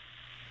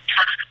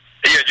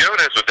 Yeah, you know what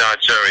it is with Don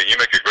Cherry. You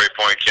make a great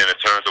point, Ken, in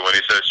terms of when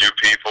he says "you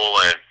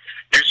people," and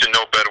you should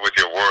know better with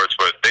your words,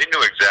 but they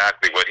knew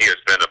exactly what he has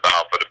been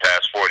about for the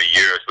past 40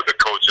 years with the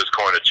Coach's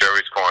Corner,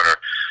 Cherry's Corner,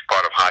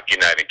 part of Hockey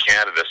Night in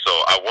Canada. So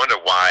I wonder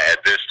why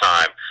at this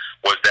time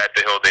was that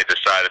the hill they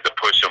decided to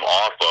push him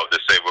off of, to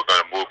say we're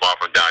going to move on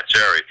from Don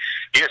Cherry.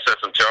 He has said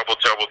some terrible,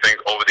 terrible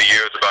things over the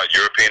years about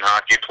European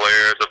hockey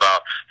players, about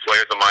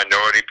players of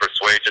minority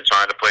persuasion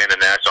trying to play in the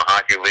National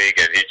Hockey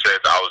League, and he says,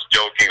 I was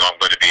joking, I'm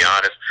going to be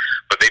honest,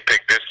 but they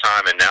picked this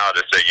time and now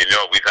to say,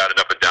 we've had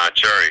enough of Don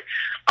Cherry.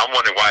 I'm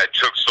wondering why it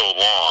took so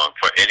long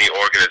for any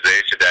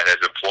organization that has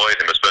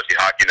employed him, especially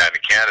Hockey Night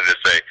in Canada, to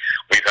say,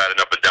 we've had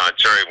enough of Don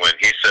Cherry, when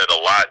he said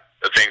a lot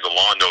of things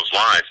along those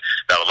lines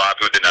that a lot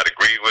of people did not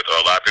agree with, or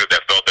a lot of people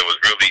that felt that was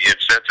really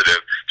insensitive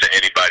to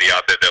anybody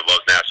out there that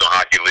loves National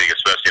Hockey League,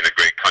 especially in the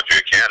great country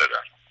of Canada.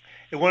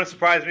 It wouldn't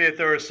surprise me if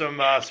there was some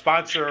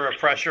sponsor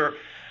pressure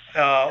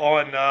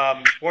on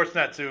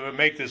Sportsnet to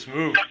make this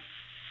move.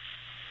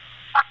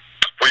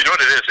 Well, you know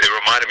what it is? It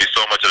reminded me so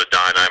much of the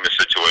Don Imus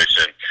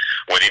situation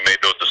when he made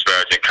those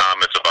disparaging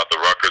comments about the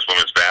Rutgers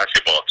women's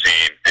basketball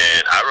team.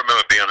 And I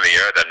remember being on the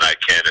air that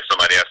night, Ken, and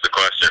somebody asked the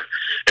question,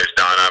 is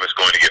Don Imus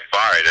going to get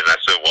fired? And I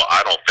said, well,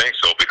 I don't think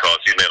so, because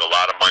he made a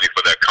lot of money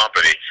for that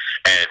company,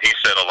 and he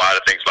said a lot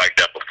of things like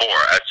that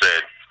before. I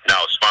said,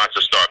 now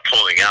sponsors start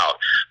pulling out,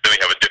 then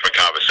we have a different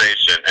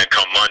conversation, and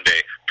come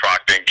Monday,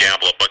 Procter &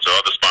 Gamble, a bunch of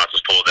other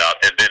sponsors pulled out,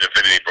 and then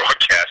Infinity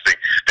Broadcasting,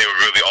 they would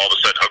really all of a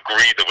sudden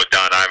agree to what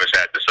Don Imus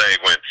had to say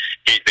when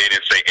they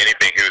didn't say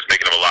anything. He was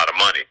making them a lot of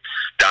money.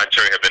 Don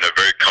Cherry had been a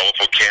very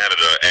colorful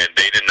Canada, and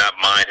they did not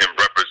mind him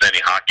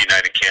representing Hockey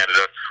Night in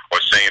Canada or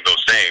saying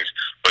those things,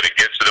 but it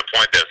gets to the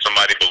point that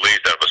somebody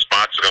believes that if a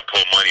sponsor is going to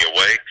pull money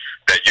away,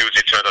 that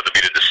usually turns out to be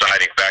the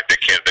deciding factor.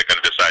 They're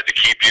going to decide to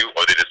keep you,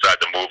 or they decide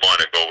to move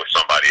on and go with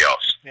somebody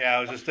else.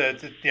 Yeah, it was just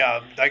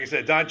like I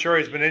said, Don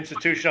Cherry has been an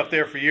institution up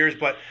there for years,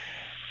 but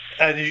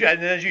and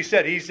as you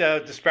said, he's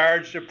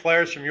disparaged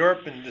players from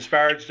Europe and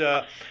disparaged.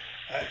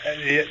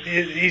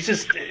 He's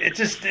just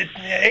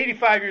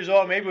 85 years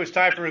old. Maybe it was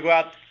time for him to go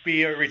out,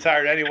 be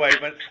retired anyway.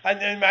 But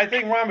I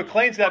think Ron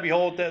McLean's got to be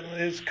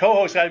his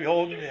co-host got to be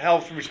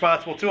held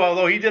responsible too.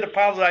 Although he did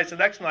apologize the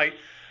next night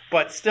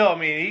But still, I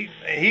mean,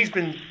 he's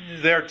been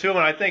there too,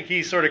 and I think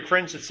he sort of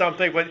cringed at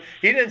something. But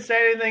he didn't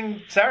say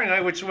anything Saturday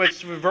night, which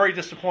was very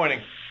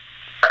disappointing.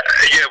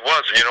 Yeah, it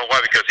was. You know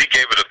why? Because he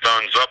gave it a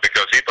thumbs up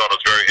because he thought it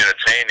was very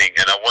entertaining.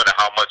 And I wonder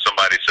how much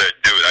somebody said,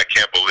 dude, I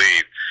can't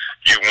believe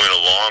you went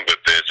along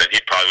with this. And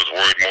he probably was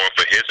worried more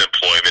for his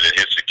employment and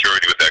his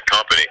security with that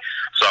company.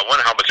 So I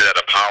wonder how much of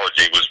that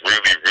apology was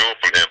really real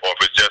from him, or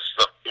if it's just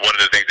one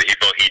of the things that he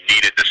felt he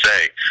needed to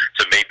say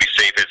to maybe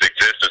save his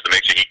existence, to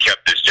make sure he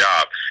kept his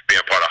job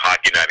being part of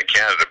Hockey Night in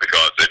Canada.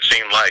 Because it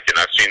seemed like, and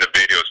I've seen the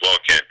video as well,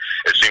 Ken,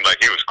 it seemed like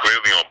he was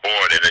clearly on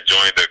board and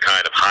enjoying the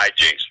kind of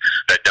hijinks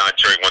that Don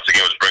Cherry once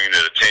again was bringing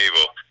to the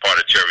table,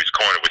 part of Cherry's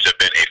Corner, which had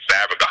been a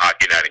fabric of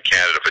Hockey Night in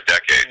Canada for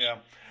decades. Yeah.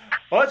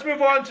 Well, let's move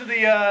on to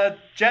the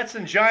Jets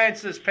and Giants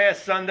this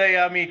past Sunday.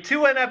 I mean,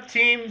 two NF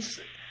teams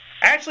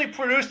actually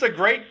produced a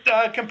great,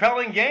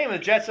 compelling game. The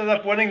Jets ended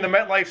up winning the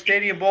MetLife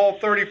Stadium Bowl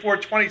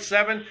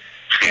 34-27.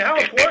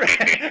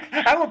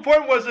 How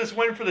important was this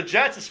win for the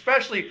Jets,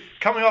 especially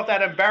coming off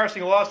that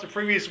embarrassing loss the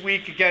previous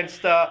week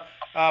against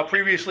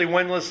previously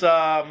winless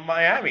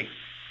Miami?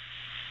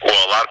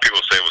 Well, a lot of people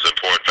say it was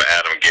important for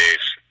Adam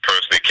Gase.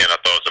 Personally, Ken, I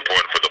thought it was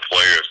important for the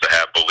players to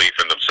have belief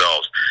in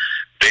themselves.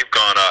 They've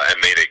gone out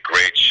and made a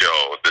great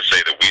show to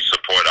say that we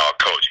support our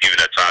coach, even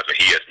at times when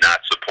he has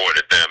not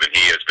supported them, and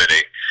he has been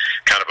a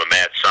kind of a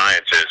mad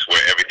scientist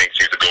where everything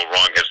seems to go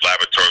wrong in his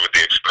laboratory with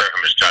the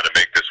experiments trying to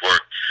make this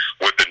work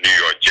with the New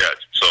York Jets.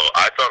 So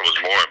I thought it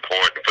was more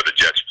important for the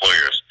Jets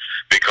players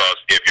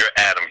because if you're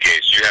Adam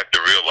Gase, you have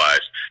to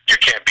realize you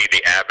can't be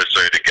the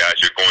adversary, the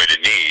guys you're going to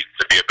need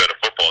to be a better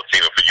football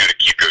team and for you to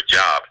keep your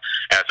job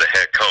as a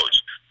head coach.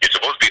 You're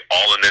supposed to be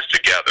all in this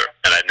together.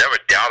 And I never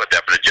doubted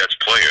that for the Jets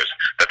players,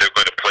 that they're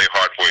going to play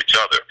hard for each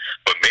other.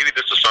 But maybe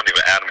this is something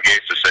for Adam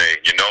Gase to say,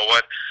 you know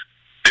what?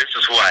 This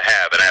is who I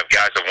have, and I have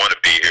guys that want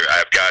to be here.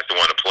 I have guys that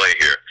want to play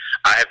here.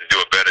 I have to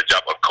do a better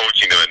job of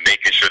coaching them and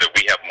making sure that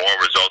we have more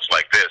results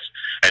like this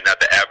and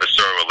not the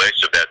adversarial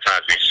relationship that at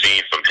times we've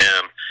seen from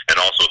him and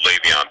also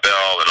Le'Veon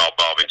Bell and all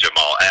involving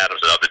Jamal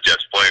Adams and other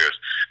Jets players.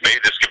 Maybe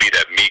this could be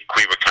that meat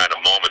cleaver kind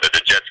of moment that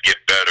the Jets get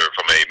better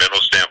from a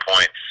mental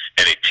standpoint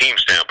and a team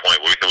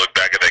standpoint where we can look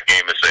back at that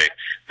game and say,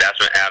 that's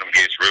when Adam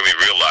Gase really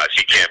realized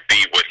he can't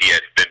be what he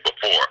had been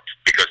before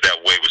because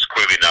that way was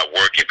clearly not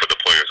working for the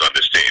players on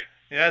this team.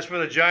 Yeah, as for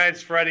the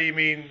Giants, Freddie, I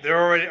mean,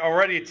 they're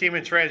already a team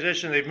in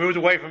transition. They've moved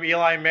away from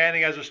Eli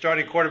Manning as a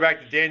starting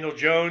quarterback to Daniel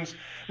Jones.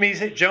 I mean,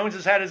 Jones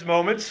has had his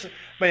moments,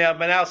 but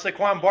now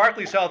Saquon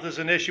Barkley's health is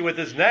an issue with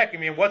his neck. I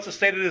mean, what's the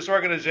state of this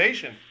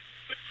organization?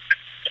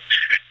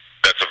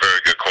 That's a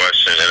very good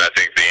question, and I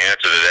think the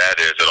answer to that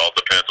is it all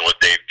depends on what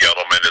Dave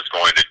Gettleman is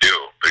going to do,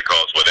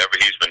 because whatever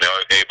he's been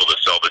able to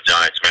sell the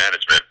Giants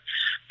management,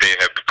 they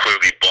have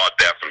clearly bought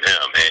that from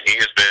him, and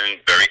he has been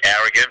very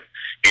arrogant,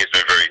 he has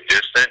been very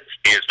distant,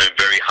 he has been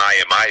very high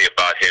and mighty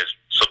about his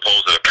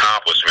supposed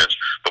accomplishments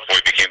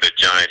before he became the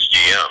Giants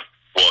GM.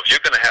 Well, if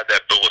you're going to have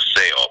that bill of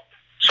sale,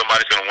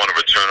 somebody's going to want a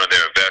return on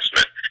their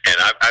investment, and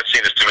I've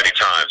seen this too many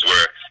times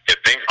where if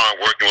things aren't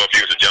working well for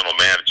you as a general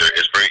manager,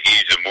 it's very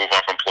easy to move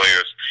on from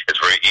players. It's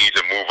very easy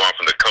to move on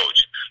from the coach.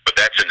 But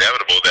that's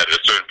inevitable that at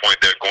a certain point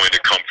they're going to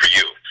come for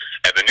you.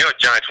 And the New York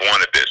Giants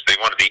wanted this. They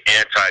wanted the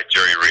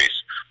anti-Jerry Reese.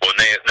 Well,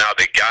 now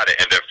they got it,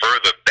 and they're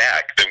further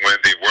back than when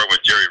they were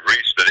with Jerry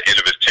Reese at the end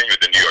of his tenure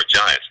with the New York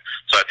Giants.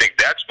 So I think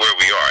that's where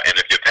we are. And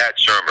if you're Pat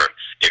Shurmur,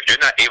 if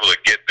you're not able to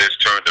get this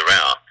turned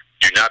around,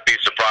 do not be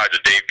surprised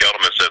if Dave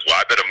Gettleman says,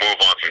 well, I better move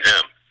on from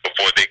him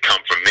before they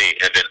come from me,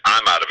 and then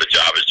I'm out of a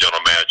job as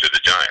general manager of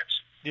the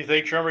Giants. Do you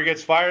think Shurmur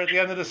gets fired at the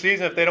end of the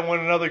season if they don't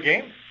win another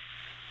game?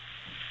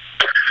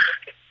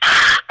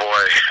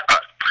 Boy,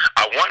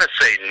 I want to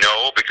say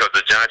no, because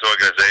the Giants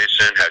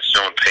organization has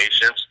shown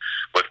patience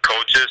with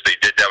coaches. They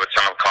did that with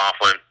Tom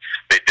Coughlin.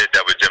 They did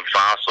that with Jim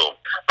Fassel.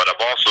 But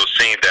I've also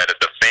seen that if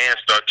the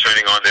fans start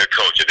turning on their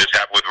coach, and this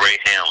happened with Ray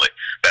Hanley,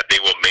 that they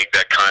will make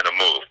that kind of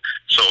move.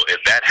 So if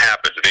that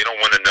happens, if they don't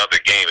win another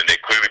game, and they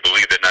clearly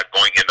believe they're not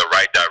going in the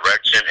right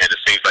direction, and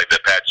it seems like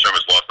that Pat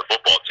Shurmur's lost the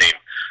football team,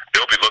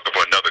 they'll be looking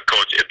for another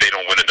coach if they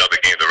don't win another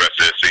game the rest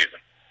of this season.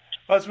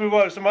 Let's move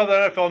on to some other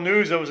NFL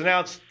news. It was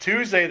announced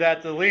Tuesday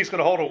that the league's going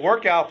to hold a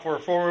workout for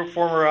former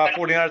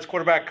 49ers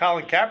quarterback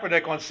Colin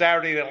Kaepernick on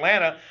Saturday in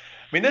Atlanta.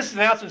 I mean, this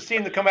announcement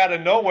seemed to come out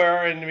of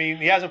nowhere, and I mean,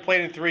 he hasn't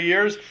played in 3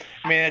 years.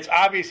 I mean, it's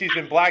obvious he's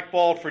been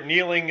blackballed for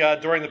kneeling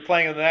during the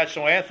playing of the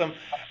national anthem.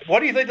 What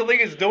do you think the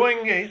league is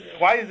doing?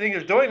 Why do you think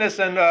they're doing this,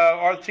 and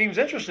are teams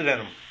interested in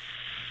him?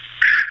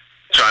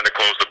 Trying to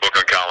close the book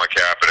on Colin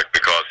Kaepernick,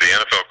 because the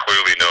NFL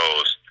clearly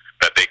knows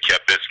that they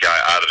kept this guy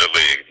out of the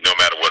league. No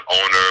matter what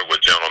owner, what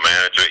general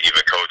manager,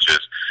 even coaches,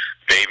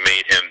 they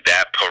made him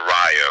that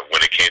pariah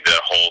when it came to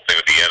that whole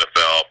thing with the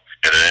NFL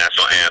and the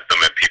national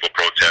anthem and people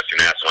protesting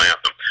the national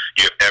anthem.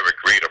 You have Eric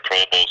Reed, a Pro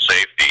Bowl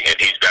safety, and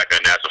he's back in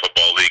the National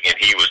Football League, and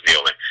he was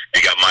kneeling.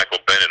 You got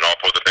Michael Bennett,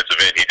 all-pro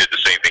defensive end. He did the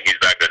same thing. He's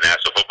back in the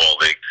National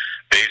Football League.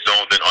 They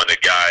zoned in on the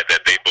guy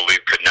that they believe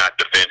could not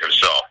defend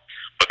himself,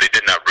 but they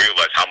did not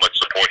realize how much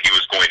support he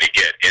was going to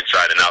get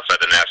inside and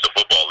outside the National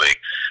Football League.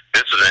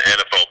 This is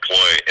an NFL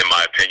ploy, in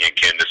my opinion,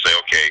 Ken, to say,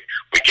 okay,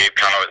 we gave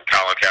Colin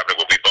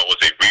Kaepernick what we felt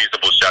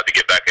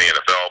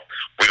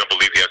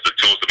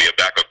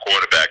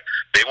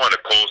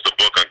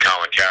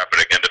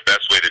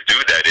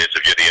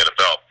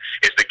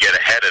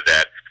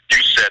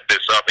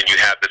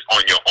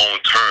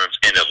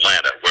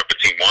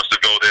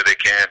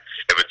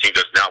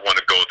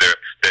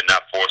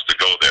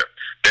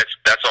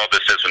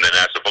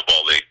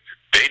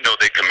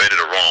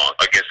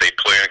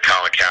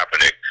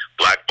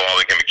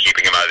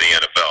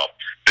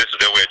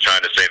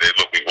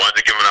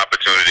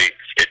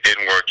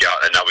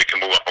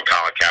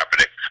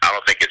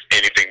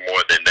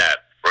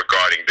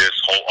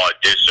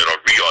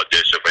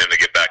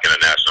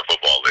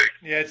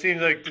it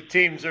seems like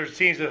there's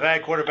teams that have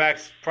had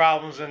quarterbacks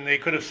problems, and they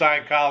could have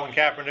signed Colin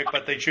Kaepernick,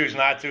 but they choose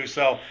not to.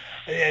 So,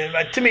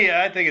 to me,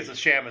 I think it's a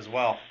sham as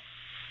well.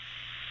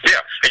 Yeah,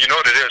 and you know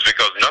what it is,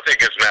 because nothing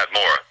against Matt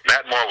Moore.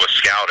 Matt Moore was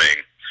scouting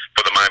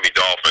for the Miami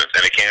Dolphins,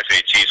 and the Kansas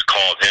City Chiefs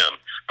called him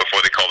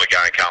before they called the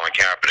guy Colin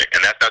Kaepernick.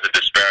 And that's not to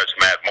disparage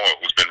Matt Moore,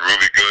 who's been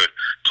really good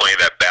playing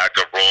that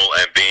backup role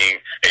and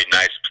being a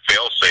nice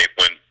fail-safe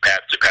when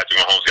Patrick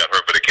Mahomes got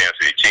hurt for the Kansas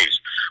City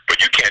Chiefs. But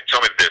you can't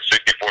tell me that there's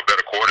 64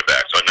 better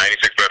quarterbacks or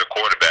 96 better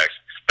quarterbacks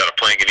that are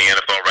playing in the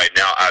NFL right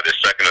now, either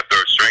second or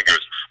third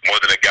stringers, more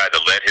than a guy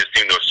that led his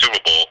team to a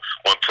Super Bowl,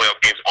 won playoff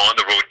games on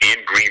the road in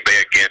Green Bay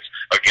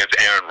against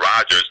Aaron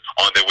Rodgers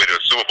on their way to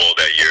the Super Bowl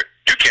that year.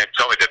 You can't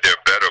tell me that there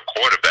are better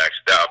quarterbacks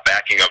that are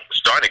backing up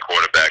starting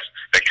quarterbacks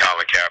than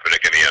Colin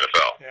Kaepernick in the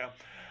NFL. Yeah.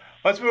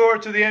 Let's move over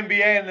to the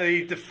NBA and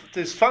the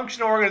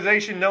dysfunctional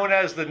organization known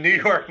as the New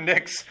York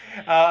Knicks.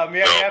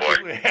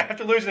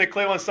 After losing to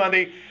Cleveland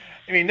Sunday,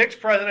 Knicks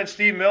president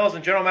Steve Mills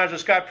and general manager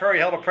Scott Perry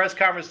held a press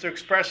conference to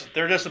express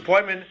their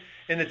disappointment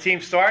in the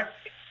team's start,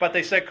 but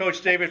they said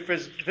Coach David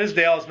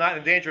Fizdale is not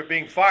in danger of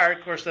being fired.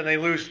 Of course, then they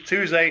lose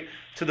Tuesday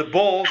to the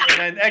Bulls, and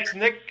then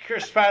ex-Knick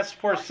Kristaps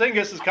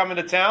Porzingis is coming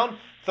to town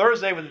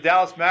Thursday with the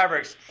Dallas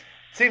Mavericks.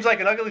 Seems like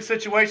an ugly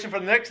situation for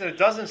the Knicks, and it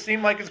doesn't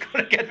seem like it's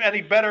going to get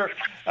any better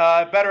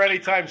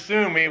anytime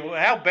soon.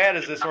 How bad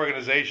is this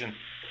organization?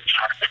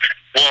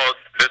 Well,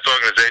 this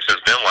organization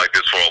has been like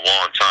this for a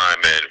long time,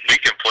 and we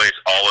can place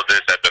all of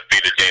this at the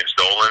feet of James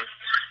Dolan,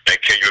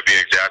 and Ken, you would be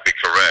exactly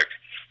correct.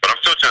 But I'm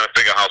still trying to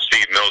figure out how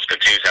Steve Mills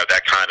continues to have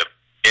that kind of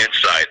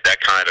insight,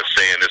 that kind of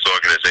say in this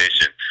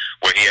organization,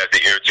 where he has the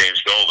ear of James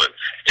Dolan.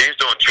 James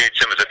Dolan treats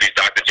him as if he's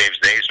Dr. James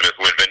Naismith,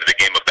 who invented the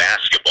game of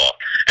basketball.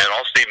 And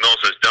all Steve Mills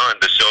has done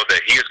to show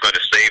that he is going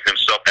to save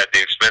himself at the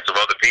expense of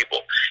other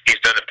people. He's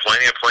done it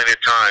plenty of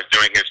times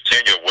during his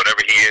tenure,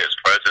 whatever he is,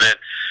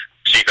 president,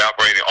 chief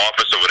operating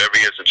officer, whatever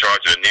he is in charge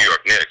of the New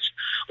York Knicks.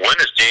 When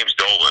does James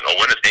Dolan, or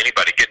when does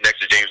anybody get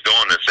next to James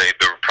Dolan and say,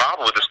 the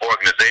problem with this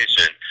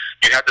organization,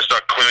 you have to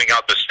start clearing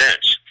out the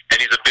stench? And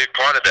he's a big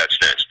part of that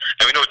stench.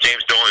 And we know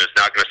James Dolan is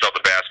not going to sell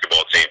the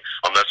basketball team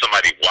unless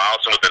somebody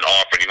wows him with an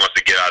offer and he wants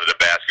to get out of the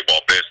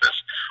basketball business.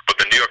 But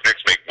the New York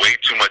Knicks make way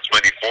too much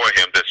money for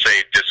him to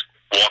say just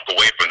walk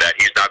away from that.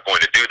 He's not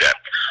going to do that.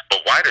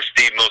 But why does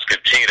Steve Mills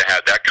continue to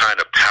have that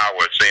kind of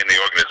power, say, in the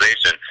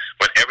organization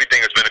when everything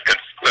has been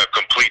a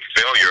complete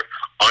failure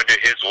under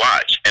his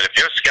watch? And if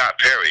you're Scott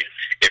Perry,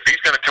 if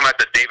he's going to come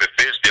after David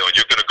Fizdale and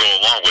you're going to go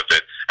along with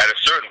it, at a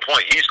certain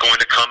point he's going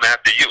to come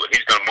after you and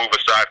he's going to move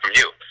aside from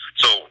you.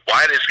 So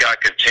why this guy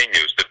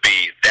continues to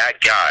be that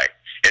guy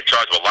in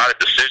charge of a lot of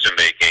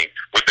decision-making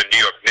with the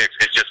New York Knicks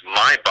is just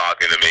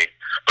mind-boggling to me.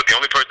 But the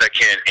only person that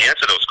can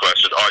answer those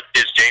questions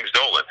is James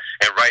Dolan.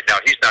 And right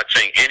now he's not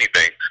saying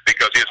anything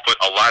because he has put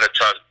a lot of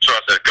trust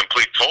and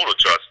complete total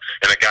trust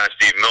in a guy,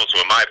 Steve Mills,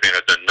 who in my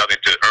opinion has done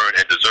nothing to earn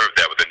and deserve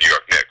that with the New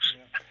York Knicks.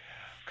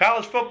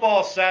 College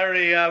football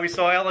Saturday, we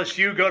saw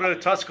LSU go to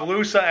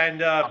Tuscaloosa and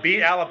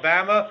beat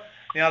Alabama.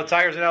 The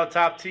Tigers are now the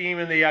top team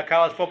in the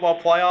college football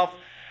playoff.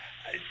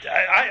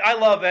 I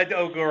love Ed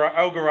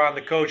Ogeron,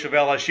 the coach of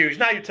LSU. He's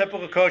not your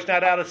typical coach,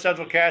 not out of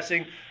central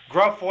casting.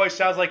 Gruff voice,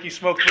 sounds like he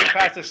smoked 3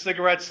 packs of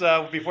cigarettes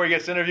before he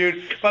gets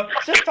interviewed. But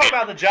just talk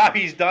about the job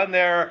he's done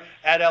there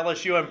at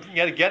LSU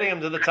and getting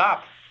him to the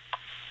top.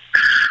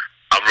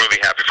 I'm really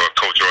happy for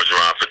Coach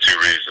Ogeron for 2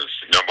 reasons.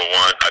 Number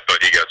one, I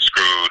thought he got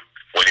screwed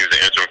when he was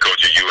the interim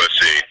coach at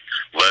USC,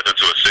 led them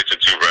to a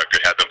 6-2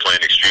 record, had them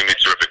playing extremely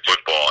terrific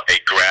football, a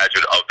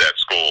graduate of that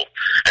school,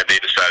 and they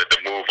decided to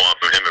move on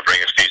from him and bring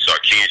in Steve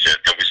Sarkisian,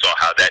 and we saw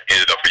how that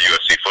ended up for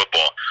USC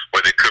football,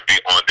 where they could be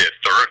on their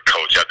 3rd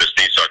coach after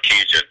Steve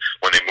Sarkisian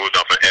when they moved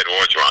on from Ed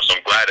Orgeron. So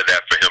I'm glad of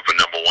that for him, for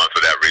number one,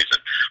 for that reason.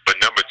 But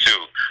number two,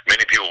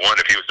 many people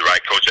wonder if he was the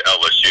right coach at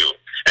LSU,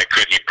 and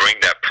could he bring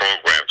that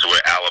program to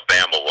where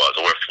Alabama was,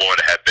 or where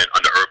Florida had been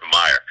under Urban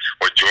Meyer,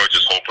 where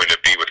Georgia's hoping to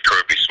be with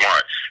Kirby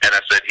Smart. And I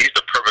said, he's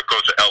the perfect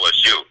coach at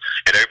LSU.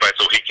 And everybody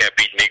said, he can't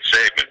beat Nick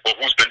Saban. Well,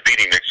 who's been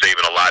beating Nick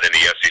Saban a lot in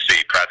the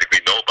SEC?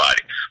 Practically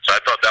nobody. So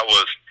I thought that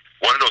was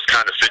one of those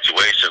kind of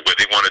situations where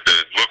they wanted to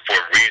look for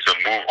a reason to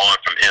move on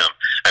from him,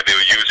 and they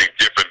were using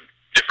different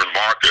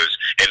markers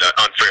in an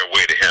unfair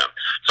way to him.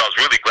 So I was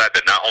really glad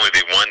that not only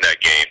they won that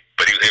game,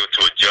 but he was able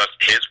to adjust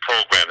his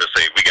program to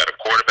say, we got a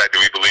quarterback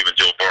that we believe in,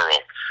 Joe Burrow.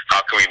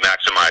 How can we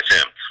maximize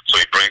him? So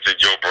he brings in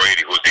Joe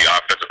Brady, who's the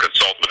offensive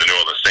consultant with the New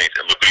Orleans Saints,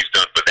 and look what he's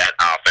done for that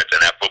offense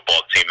and that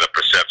football team, the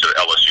perception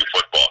of LSU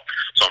football.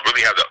 So I'm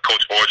really happy that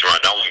Coach Orgeron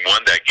not only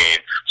won that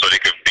game so they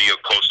could be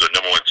close to the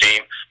number 1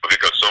 team, but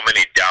because so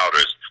many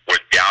doubters were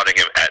doubting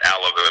him at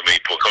Alabama. I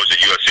mean, coach at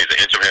USC as an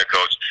interim head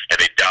coach, and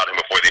they doubted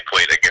him before they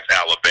played against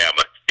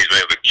Alabama. He's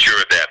been able to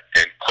cure that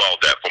and quell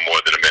that for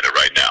more than a minute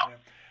right now.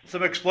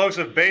 Some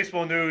explosive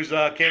baseball news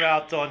came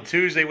out on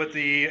Tuesday with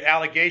the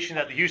allegation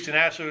that the Houston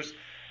Astros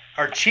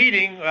are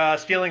cheating,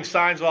 stealing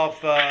signs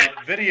off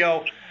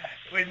video,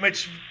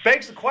 which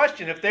begs the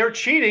question, if they're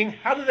cheating,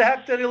 how did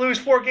they lose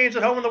 4 games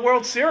at home in the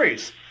World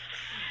Series?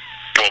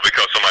 Well,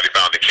 because somebody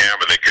found the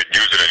camera, they couldn't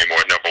use it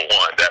anymore, number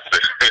one. That's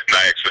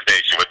my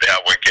explanation with that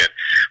one, Ken.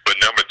 But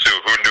number two,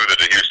 who knew that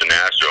the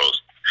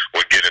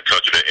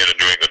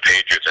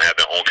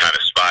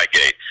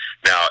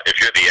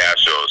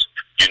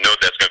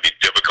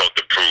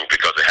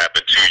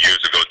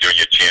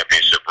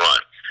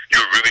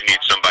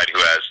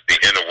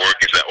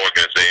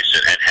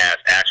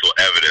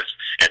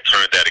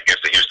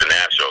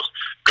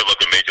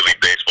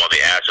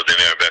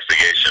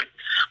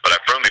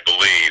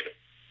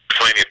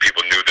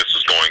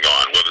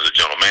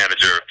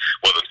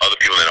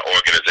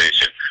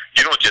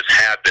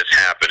have this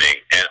happening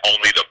and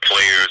only the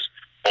players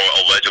or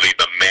allegedly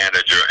the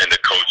manager and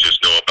the coaches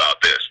know about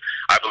this.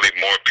 I believe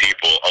more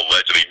people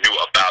allegedly knew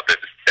about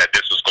this, that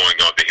this was going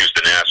on, the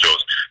Houston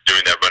Astros,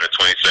 during that run in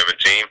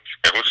 2017.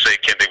 And who's to say,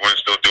 Ken, they weren't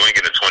still doing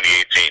it in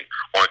 2018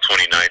 or in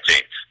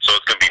 2019? So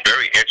it's going to be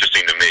very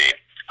interesting to me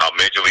how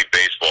Major League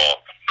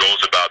Baseball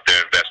goes about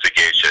their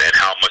investigation and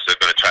how much they're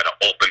going to try to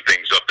open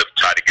things up to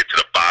try to get to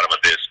the bottom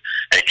of this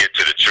and get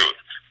to the truth.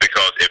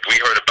 Because if we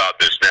heard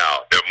about this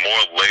now, there are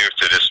more layers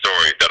to this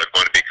story that are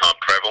going to become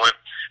prevalent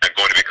and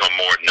going to become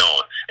more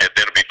known. And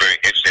then it'll be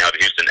very interesting how the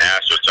Houston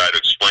Astros try to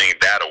explain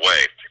that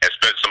away,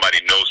 especially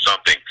somebody knows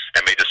something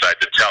and may decide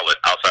to tell it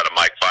outside of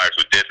Mike Fiers,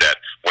 who did that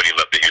when he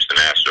left the Houston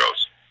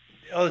Astros.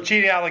 Well, the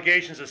cheating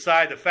allegations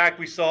aside, the fact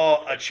we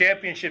saw a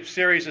championship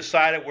series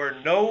decided where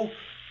no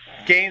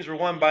games were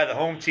won by the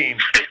home team,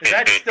 is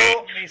that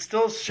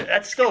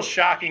that's still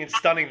shocking and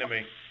stunning to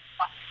me.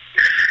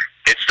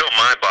 It's still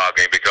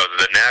mind-boggling because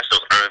the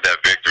Nationals earned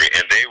that victory,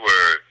 and they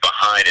were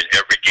behind in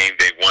every game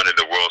they won in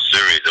the World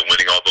Series and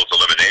winning all those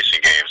elimination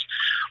games.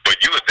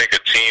 But you would think a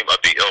team of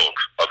the ilk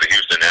of the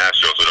Houston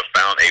Astros would have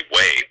found a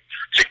way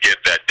to get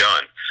that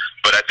done.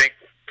 But I think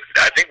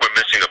we're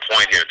missing the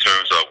point here in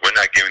terms of we're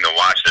not giving the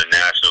Washington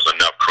Nationals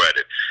enough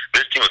credit.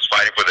 This team was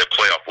fighting for their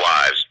playoff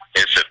lives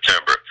in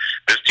September.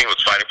 This team was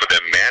fighting for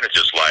their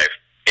manager's life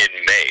in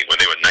May when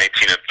they were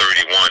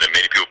 19-31, and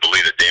many people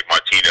believe that Dave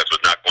Martinez was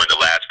not going to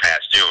last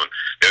past June.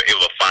 They were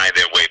able to find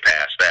their way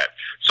past that.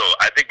 So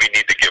I think we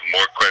need to give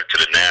more credit to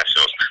the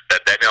Nationals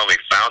that they not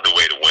only found a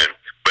way to win,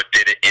 but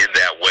did it in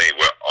that way.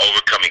 We're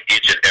overcoming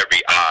each and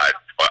every odd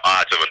or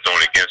odds that were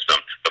thrown against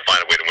them to find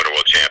a way to win a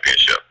world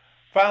championship.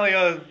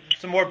 Finally,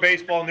 some more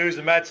baseball news.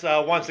 The Mets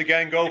once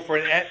again go for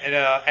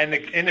an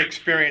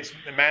inexperienced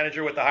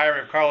manager with the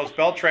hiring of Carlos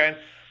Beltran.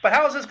 But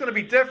how is this going to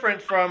be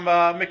different from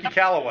Mickey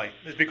Callaway?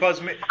 Is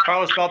because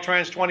Carlos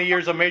Beltran's 20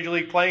 years of Major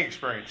League playing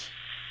experience?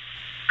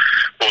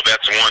 Well,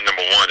 that's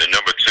number one. And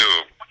number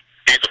two,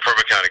 he's the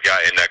perfect kind of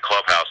guy in that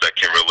clubhouse that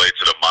can relate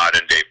to the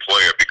modern-day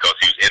player because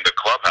he was in the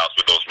clubhouse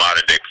with those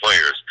modern-day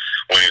players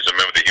when he was a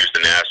member of the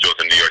Houston Astros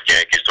and New York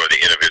Yankees toward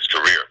the end of his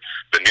career.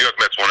 The New York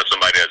Mets wanted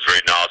somebody that's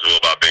very knowledgeable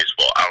about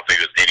baseball. I don't think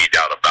there's any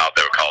doubt about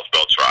that with Carlos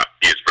Beltran.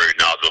 He is very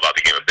knowledgeable about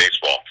the game of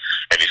baseball.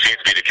 And he seems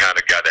to be the kind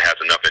of guy that has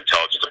enough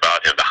intelligence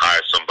about him to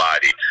hire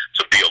somebody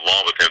to be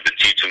along with him to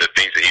teach him the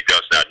things that he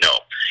does not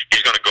know.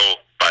 He's going to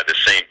go by the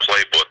same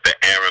playbook that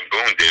Aaron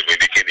Boone did when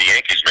he became the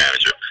Yankees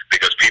manager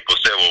because people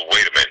said, well,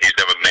 wait a minute, he's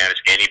never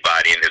managed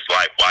anybody in his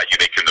life. Why do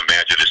you make him the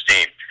manager of this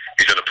team?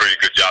 He's done a pretty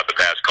good job the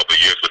past couple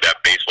of years with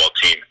that baseball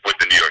team with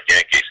the New York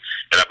Yankees.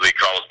 And I believe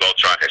Carlos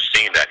Beltran has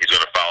seen that. He's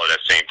going to follow that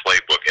same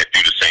playbook and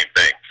do the same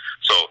thing.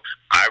 So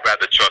I'd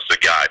rather trust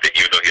a guy that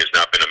even though he has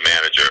not been a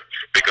manager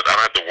because I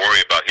don't have to worry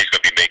about he's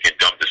going to be making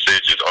dumb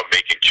decisions or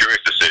making curious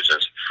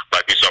decisions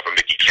like we saw from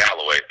Mickey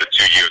Callaway the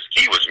 2 years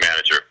he was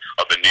manager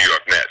of the New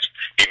York Mets.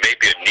 He may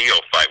be a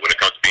neophyte when it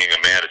comes to being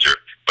a manager,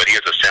 but he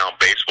is a sound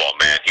baseball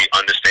man. He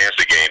understands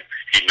the game.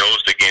 He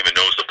knows the game and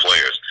knows the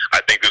players.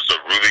 I think this is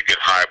a really good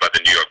hire by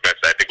the New York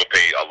Mets. I think will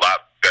pay a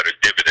lot better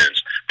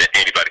dividends than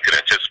anybody could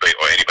anticipate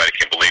or anybody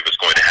can believe is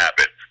going to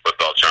happen with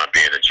Beltran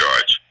being in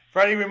charge.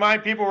 Freddie,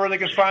 remind people where they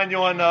can find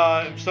you on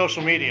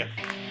social media.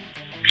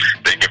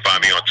 They can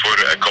find me on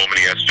Twitter at Coleman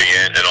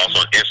ESPN and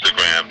also on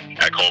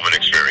Instagram at Coleman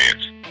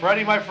Experience.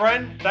 Freddie, my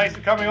friend, thanks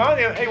for coming on.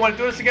 Hey, you want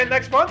to do this again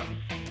next month?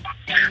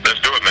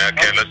 Let's do it, man.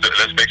 Ken,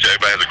 let's make sure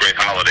everybody has a great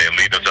holiday and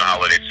lead them to the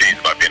holiday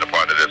season by being a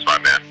part of this, my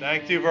man.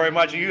 Thank you very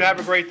much. You have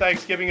a great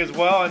Thanksgiving as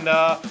well, and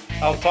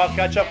I'll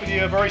catch up with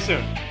you very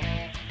soon.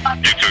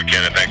 You too,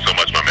 Ken. Thanks so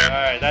much, my man.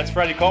 All right, that's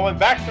Freddie Coleman.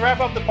 Back to wrap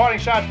up the Parting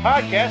Shots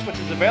podcast, which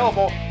is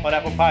available on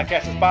Apple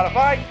Podcasts and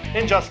Spotify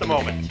in just a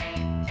moment.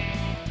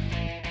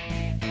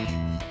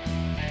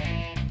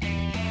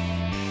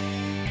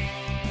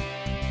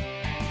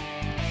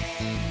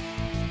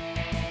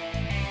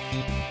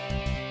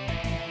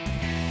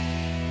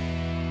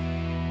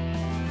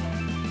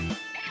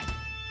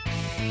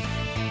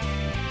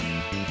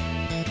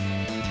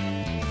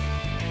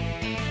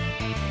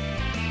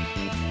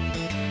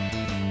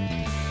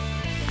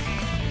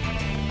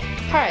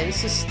 Hi,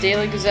 this is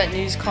Daily Gazette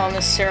News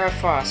columnist Sarah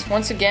Foss.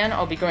 Once again,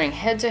 I'll be going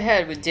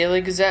head-to-head with Daily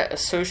Gazette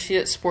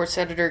Associate Sports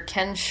Editor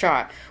Ken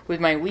Schott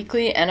with my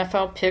weekly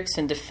NFL picks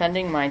and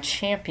defending my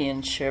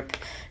championship.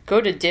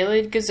 Go to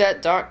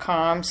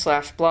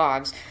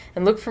dailygazette.com/blogs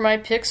and look for my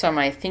picks on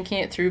my Thinking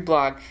It Through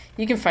blog.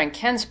 You can find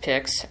Ken's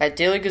picks at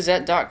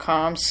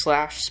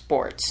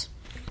dailygazette.com/sports.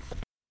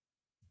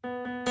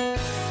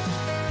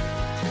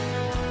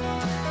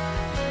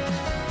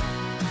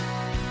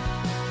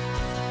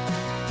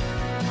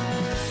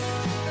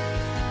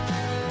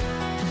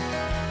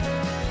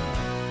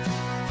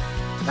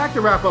 Back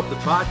to wrap up the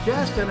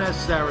podcast, and as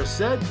Sarah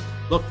said,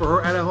 look for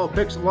her NFL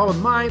picks along with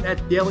mine at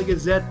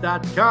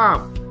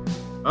dailygazette.com.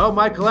 Well,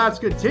 my collapse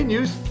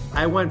continues.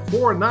 I went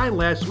 4-9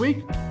 last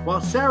week,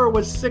 while Sarah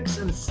was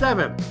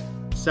 6-7.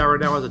 Sarah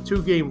now has a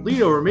 2-game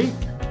lead over me.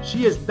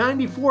 She is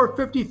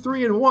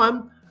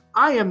 94-53-1.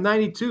 I am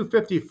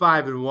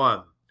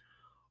 92-55-1.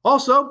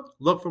 Also,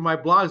 look for my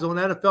blogs on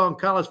NFL and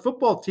college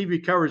football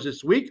TV coverage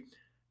this week.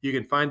 You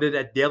can find it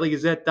at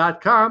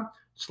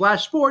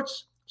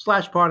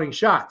dailygazette.com/sports/parting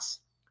shots.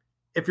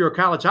 If you're a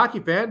college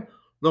hockey fan,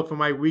 look for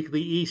my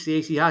weekly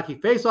ECAC hockey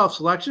face-off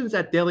selections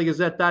at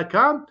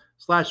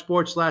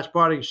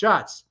dailygazette.com/sports/parting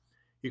shots.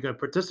 You can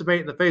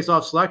participate in the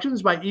face-off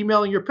selections by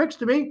emailing your picks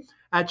to me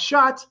at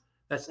shot,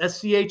 that's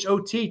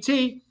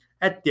SCHOTT,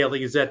 at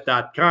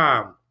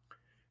dailygazette.com.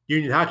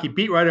 Union Hockey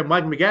beat writer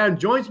Mike McAdam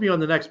joins me on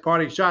the next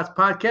Parting Shots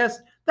podcast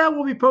that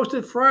will be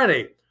posted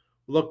Friday.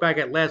 We'll look back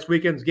at last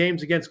weekend's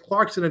games against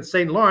Clarkson and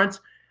St. Lawrence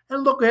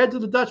and look ahead to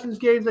the Dutchman's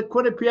games at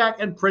Quinnipiac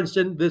and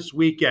Princeton this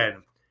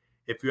weekend.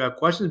 If you have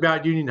questions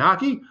about Union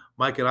Hockey,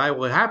 Mike and I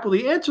will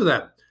happily answer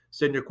them.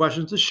 Send your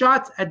questions to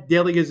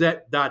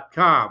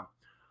shots@dailygazette.com.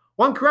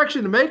 One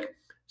correction to make,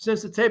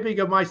 since the taping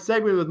of my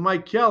segment with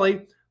Mike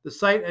Kelly, the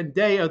site and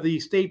day of the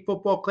state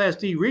football Class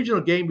D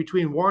regional game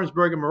between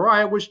Warrensburg and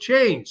Mariah was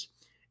changed.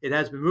 It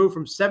has been moved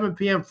from 7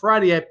 p.m.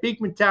 Friday at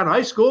Beekmantown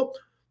High School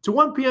to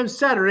 1 p.m.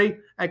 Saturday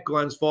at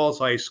Glens Falls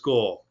High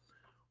School.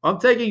 I'm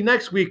taking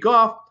next week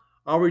off.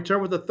 I'll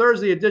return with a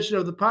Thursday edition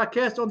of the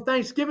podcast on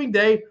Thanksgiving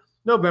Day,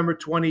 November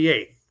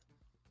 28th.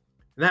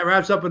 And that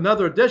wraps up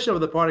another edition of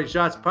the Parting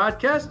Shots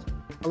podcast.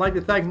 I'd like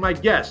to thank my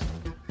guest,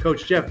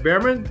 Coach Jeff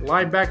Behrman,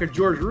 linebacker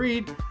George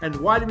Reed, and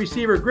wide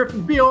receiver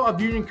Griffin Beal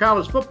of Union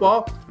College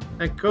Football,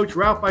 and Coach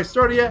Ralph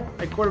Bysardia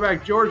and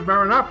quarterback George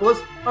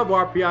Marinopoulos of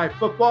RPI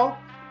Football.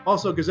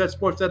 Also, Gazette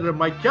Sports editor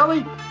Mike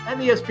Kelly and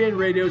ESPN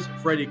Radio's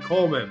Freddie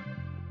Coleman.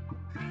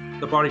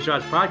 The Parting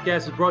Shots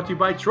podcast is brought to you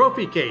by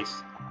Trophy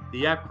Case,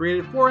 the app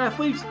created for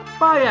athletes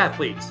by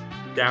athletes.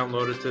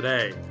 Download it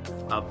today.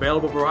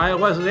 Available for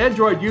iOS and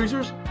Android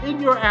users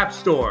in your app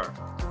store.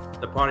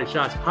 The Parting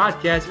Shots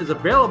podcast is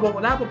available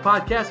on Apple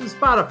Podcasts and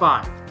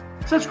Spotify.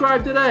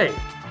 Subscribe today.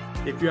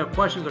 If you have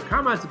questions or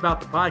comments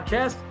about the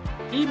podcast,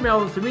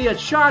 email them to me at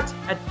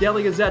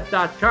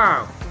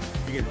shots@dailygazette.com.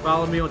 You can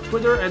follow me on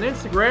Twitter and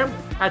Instagram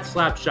at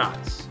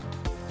Slapshots.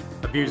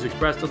 The views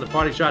expressed on the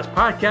Parting Shots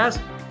podcast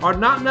are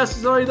not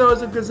necessarily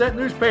those of Gazette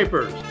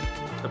newspapers.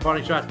 The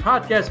Parting Shots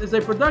podcast is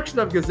a production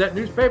of Gazette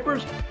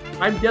newspapers.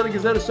 I'm Daily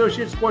Gazette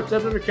Associate Sports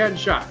Editor Ken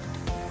Schott.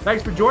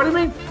 Thanks for joining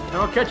me, and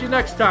I'll catch you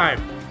next time.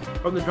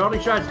 From the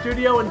Parting Shots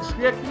studio in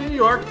Schenectady, New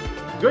York,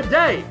 good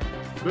day,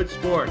 good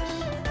sports.